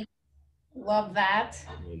 Great. Love that.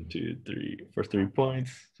 1, 2, 3 for 3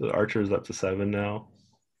 points. So the archer is up to 7 now.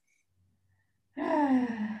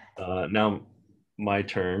 Now my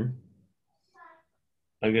turn.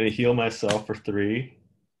 I'm gonna heal myself for 3.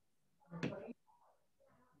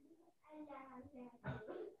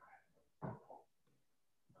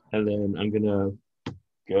 And then I'm gonna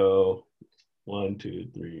go 1, 2,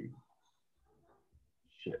 3.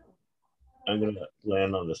 Shit. I'm gonna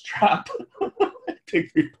land on this trap. Take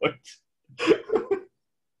 3 points.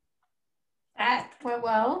 That went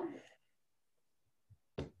well.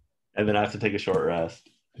 And then I have to take a short rest.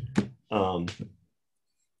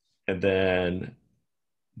 And then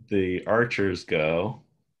the archers go.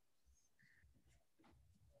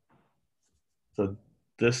 So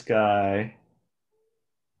this guy,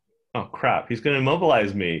 oh crap, he's going to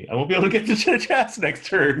immobilize me. I won't be able to get to the chest next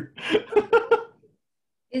turn.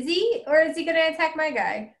 Is he? Or is he going to attack my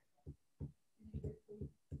guy?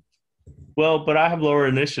 Well, but I have lower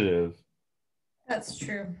initiative. That's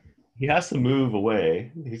true. He has to move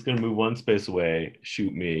away. He's going to move one space away,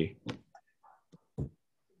 shoot me.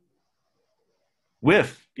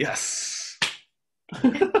 Whiff. Yes.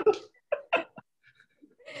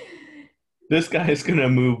 This guy is going to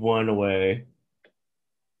move one away.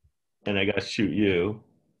 And I got to shoot you.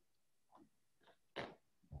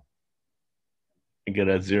 And get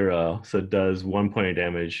a 0. So it does 1 point of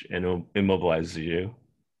damage and it immobilizes you.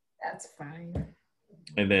 That's fine.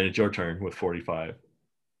 And then it's your turn with 45.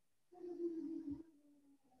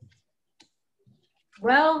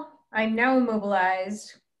 Well, I'm now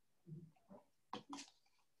immobilized.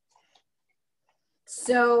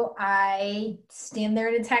 So I stand there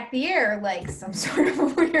and attack the air like some sort of a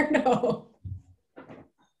weirdo.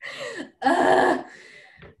 I'm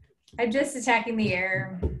just attacking the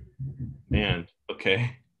air. Man,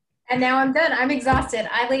 okay. And now I'm done. I'm exhausted.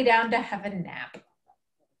 I lay down to have a nap.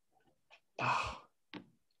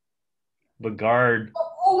 The guard.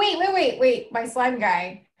 Oh, wait. My slime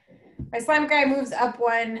guy. My slime guy moves up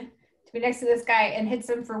 1 to be next to this guy and hits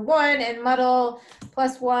him for 1 and muddle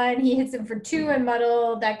 +1. He hits him for 2 and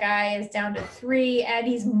muddle. That guy is down to 3 and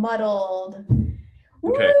he's muddled.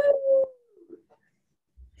 Okay. Woo!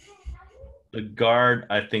 The guard,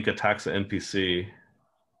 I think, attacks the NPC.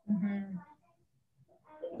 Mm-hmm.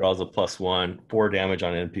 Draws a +1, 4 damage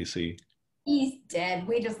on NPC. He's dead.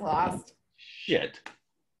 We just lost. Shit.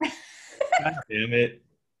 God damn it.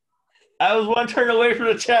 I was 1 turn away from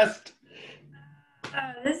the chest.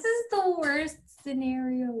 This is the worst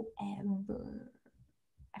scenario ever.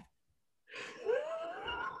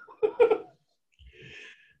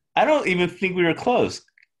 I don't even think we were close.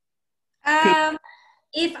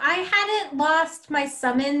 If I hadn't lost my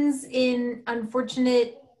summons in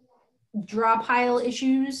unfortunate draw pile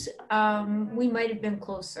issues, we might have been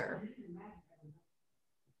closer.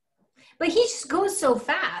 But he just goes so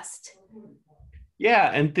fast.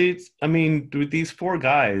 Yeah, and these 4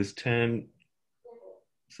 guys, 10,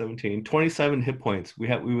 17, 27 hit points. We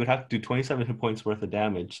would have to do 27 hit points worth of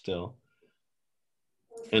damage still.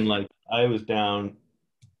 And like I was down,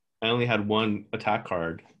 I only had 1 attack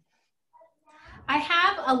card. I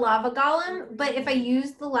have a lava golem, but if I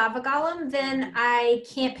use the lava golem, then I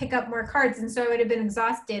can't pick up more cards, and so I would have been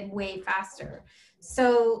exhausted way faster.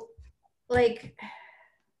 So, like,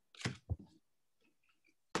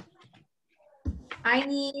 I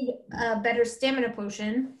need a better stamina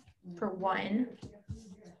potion for 1.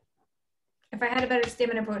 If I had a better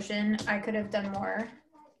stamina potion, I could have done more.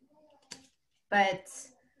 But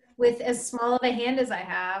with as small of a hand as I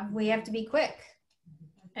have, we have to be quick.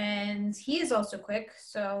 And he is also quick,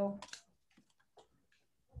 so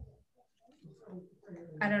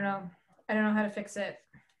I don't know. I don't know how to fix it.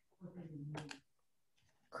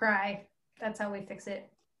 Cry. That's how we fix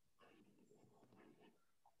it.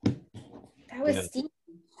 That was Steve.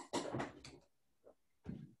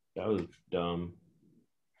 That was dumb.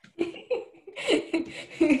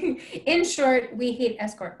 In short, we hate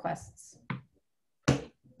escort quests.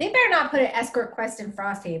 They better not put an escort quest in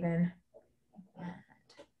Frosthaven.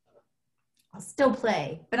 I'll still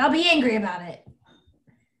play, but I'll be angry about it.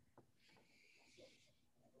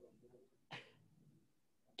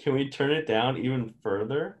 Can we turn it down even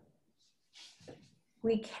further?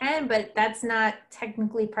 We can, but that's not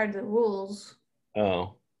technically part of the rules.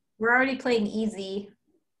 Oh. We're already playing easy.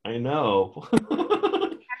 I know. We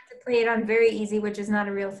have to play it on very easy, which is not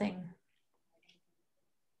a real thing.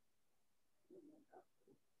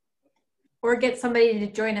 Or get somebody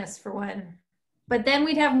to join us for 1. But then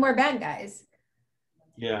we'd have more bad guys.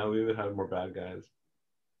 Yeah, we would have more bad guys.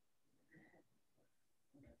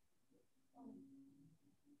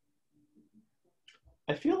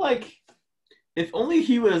 I feel like if only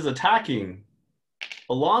he was attacking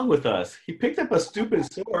along with us. He picked up a stupid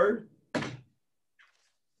sword.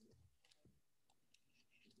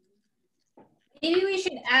 Maybe we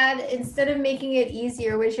should add, instead of making it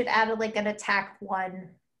easier, we should add like an attack 1.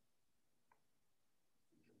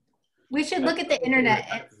 We should look at the internet.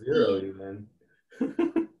 And 0 even.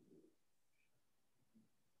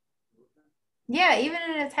 Yeah, even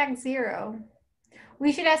an attack 0.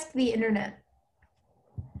 We should ask the internet.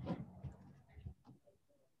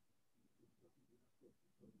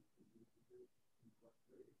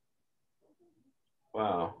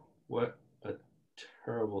 Wow, what a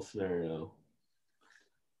terrible scenario.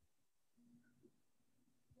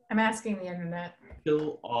 I'm asking the internet.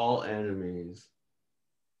 Kill all enemies.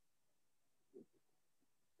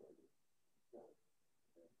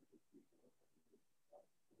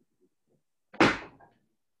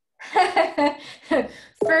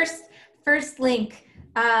 first first link.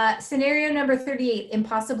 Scenario number 38,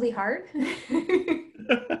 impossibly hard.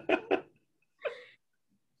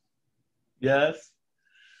 Yes.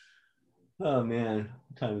 Oh man,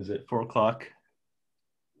 what time is it? 4 o'clock.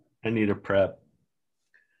 I need a prep.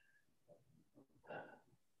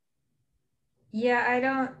 Yeah,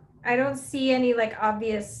 I don't see any like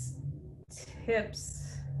obvious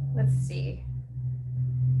tips. Let's see.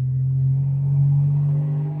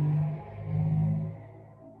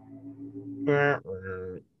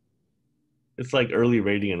 It's like early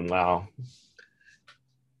rating and WoW.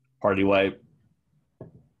 Party wipe.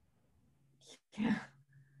 Yeah.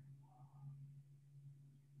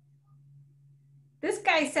 This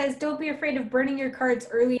guy says don't be afraid of burning your cards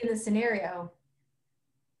early in the scenario.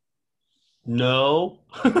 No.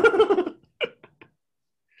 The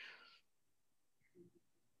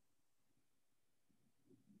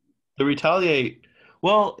retaliate.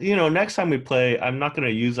 Well, next time we play, I'm not going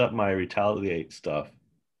to use up my retaliate stuff.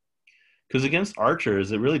 Because against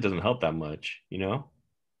archers, it really doesn't help that much.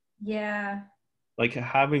 Yeah. Like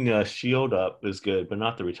having a shield up is good, but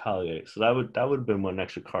not the retaliate. So that would have been one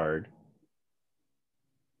extra card.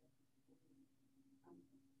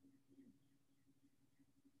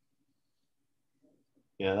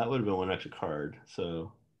 Yeah, that would have been one extra card.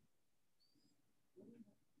 So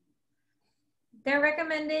They're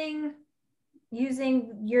recommending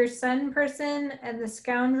using your sun person and the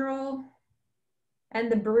scoundrel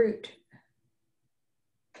and the brute.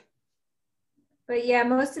 But yeah,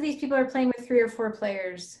 most of these people are playing with 3 or 4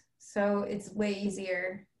 players. So it's way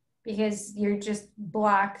easier because you're just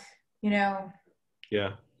block. yeah,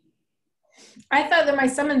 I thought that my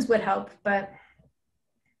summons would help, but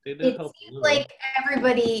they did it help a seems little. like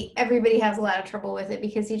everybody has a lot of trouble with it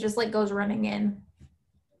because he just like goes running in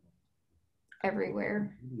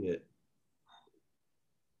everywhere. Yeah.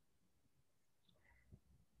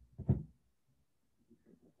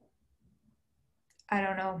 I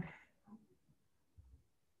don't know.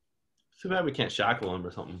 Too bad we can't shackle him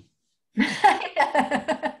or something. We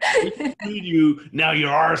freed you. Now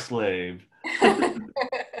you're our slave.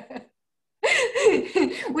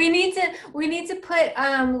 we need to put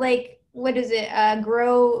like what is it,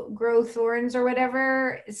 grow thorns or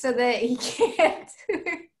whatever so that he can't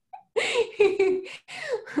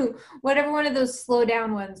whatever one of those slow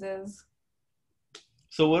down ones is.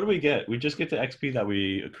 So what do we get? We just get the XP that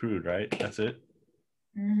we accrued, right? That's it.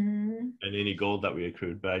 Mm-hmm. And any gold that we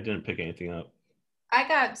accrued, but I didn't pick anything up. I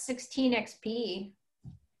got 16 XP.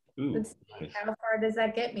 Ooh, Let's see, nice. how far does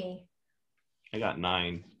that get me? I got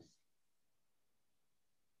 9.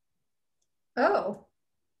 Oh,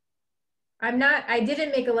 I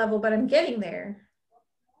didn't make a level, but I'm getting there.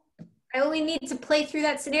 I only need to play through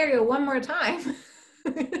that scenario one more time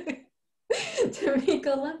to make a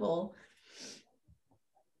level.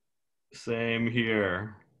 Same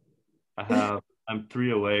here. I'm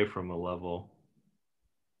 3 away from a level.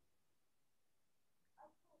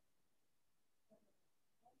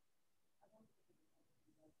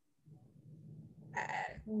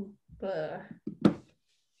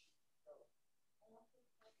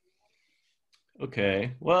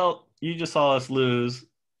 Okay. Well, you just saw us lose.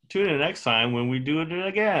 Tune in next time when we do it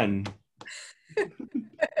again.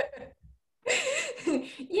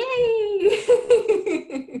 Yay!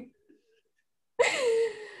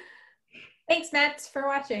 Thanks, Matt, for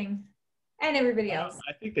watching. And everybody else.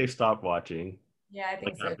 I think they stopped watching. Yeah, I think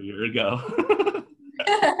like so. half a year ago.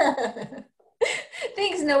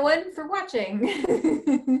 Thanks, no one, for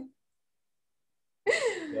watching.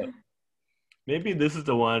 Yeah. Maybe this is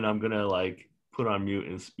the one I'm gonna like put on mute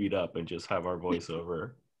and speed up and just have our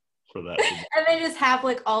voiceover for that. And they just have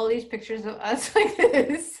like all these pictures of us like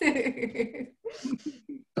this.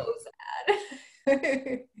 So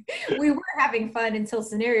sad. We were having fun until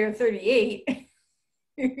scenario 38.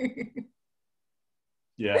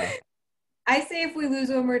 Yeah. I say if we lose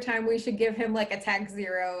one more time, we should give him like attack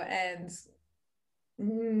 0 and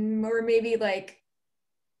or maybe like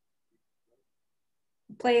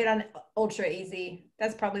play it on ultra easy.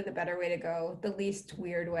 That's probably the better way to go, the least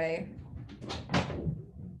weird way.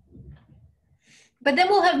 But then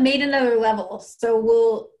we'll have made another level,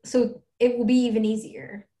 so it will be even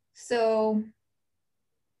easier. So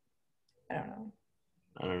I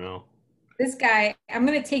don't know. This guy, I'm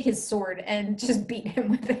gonna take his sword and just beat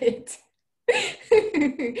him with it.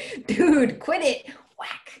 Dude, quit it.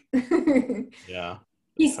 Whack. Yeah.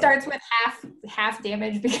 He starts with half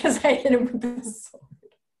damage because I hit him with the sword.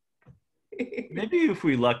 Maybe if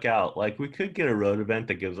we luck out, like we could get a road event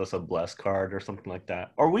that gives us a bless card or something like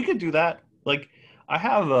that. Or we could do that. Like I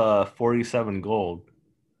have 47 gold.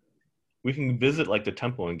 We can visit like the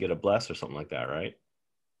temple and get a bless or something like that, right?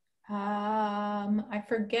 I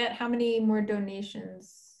forget how many more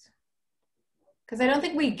donations. Because I don't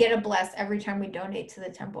think we get a bless every time we donate to the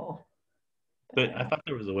temple. But I thought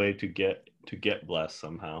there was a way to get blessed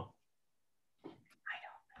somehow.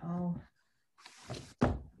 Oh.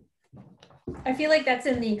 I feel like that's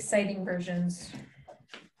in the exciting versions.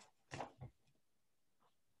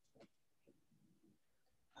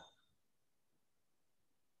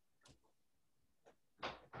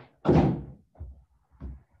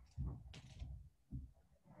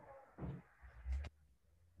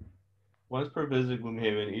 Once per visit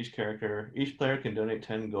Gloomhaven, each player can donate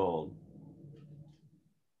 10 gold.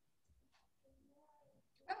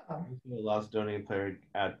 Oh. This allows the donating player to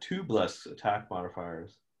add 2 bless attack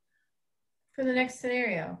modifiers. For the next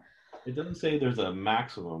scenario. It doesn't say there's a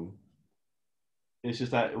maximum. It's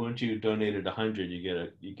just that once you donated 100,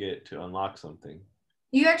 you get to unlock something.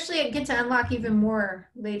 You actually get to unlock even more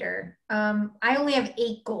later. I only have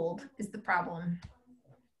 8 gold is the problem.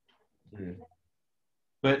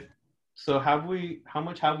 But so how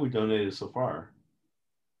much have we donated so far?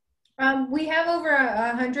 We have over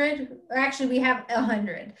 100. Actually, we have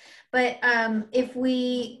 100. But if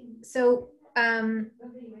we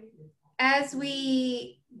as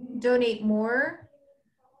we donate more,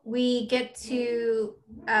 we get to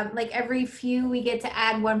like every few we get to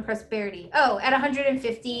add 1 prosperity. Oh, at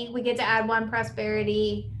 150 we get to add 1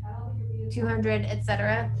 prosperity, 200,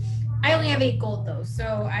 etc. I only have 8 gold though,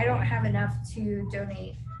 so I don't have enough to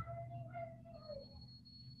donate.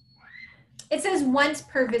 It says once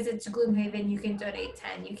per visit to Gloomhaven you can donate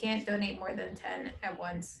 10. You can't donate more than 10 at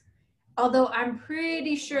once. Although I'm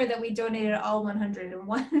pretty sure that we donated all 100 in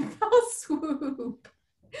one fell swoop.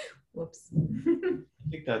 Whoops. I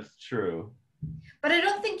think that's true. But I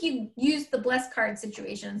don't think you used the bless card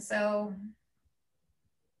situation, so.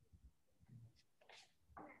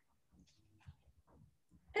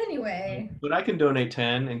 Anyway. But I can donate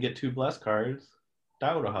 10 and get 2 bless cards.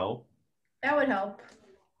 That would help. That would help.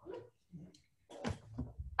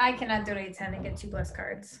 I cannot donate 10 and get 2 bless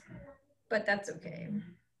cards, but that's okay.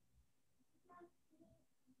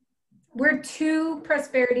 We're 2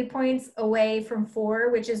 prosperity points away from 4,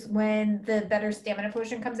 which is when the better stamina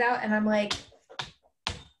potion comes out, and I'm like,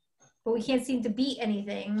 but we can't seem to beat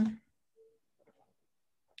anything.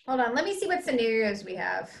 Hold on, let me see what scenarios we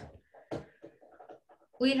have.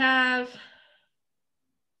 We have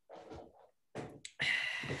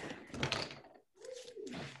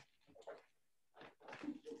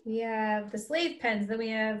the slave pens, then we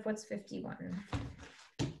have, what's 51?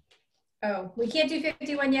 Oh, we can't do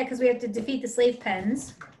 51 yet because we have to defeat the slave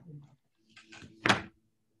pens.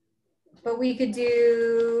 But we could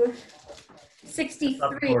do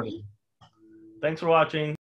 63. Thanks for watching.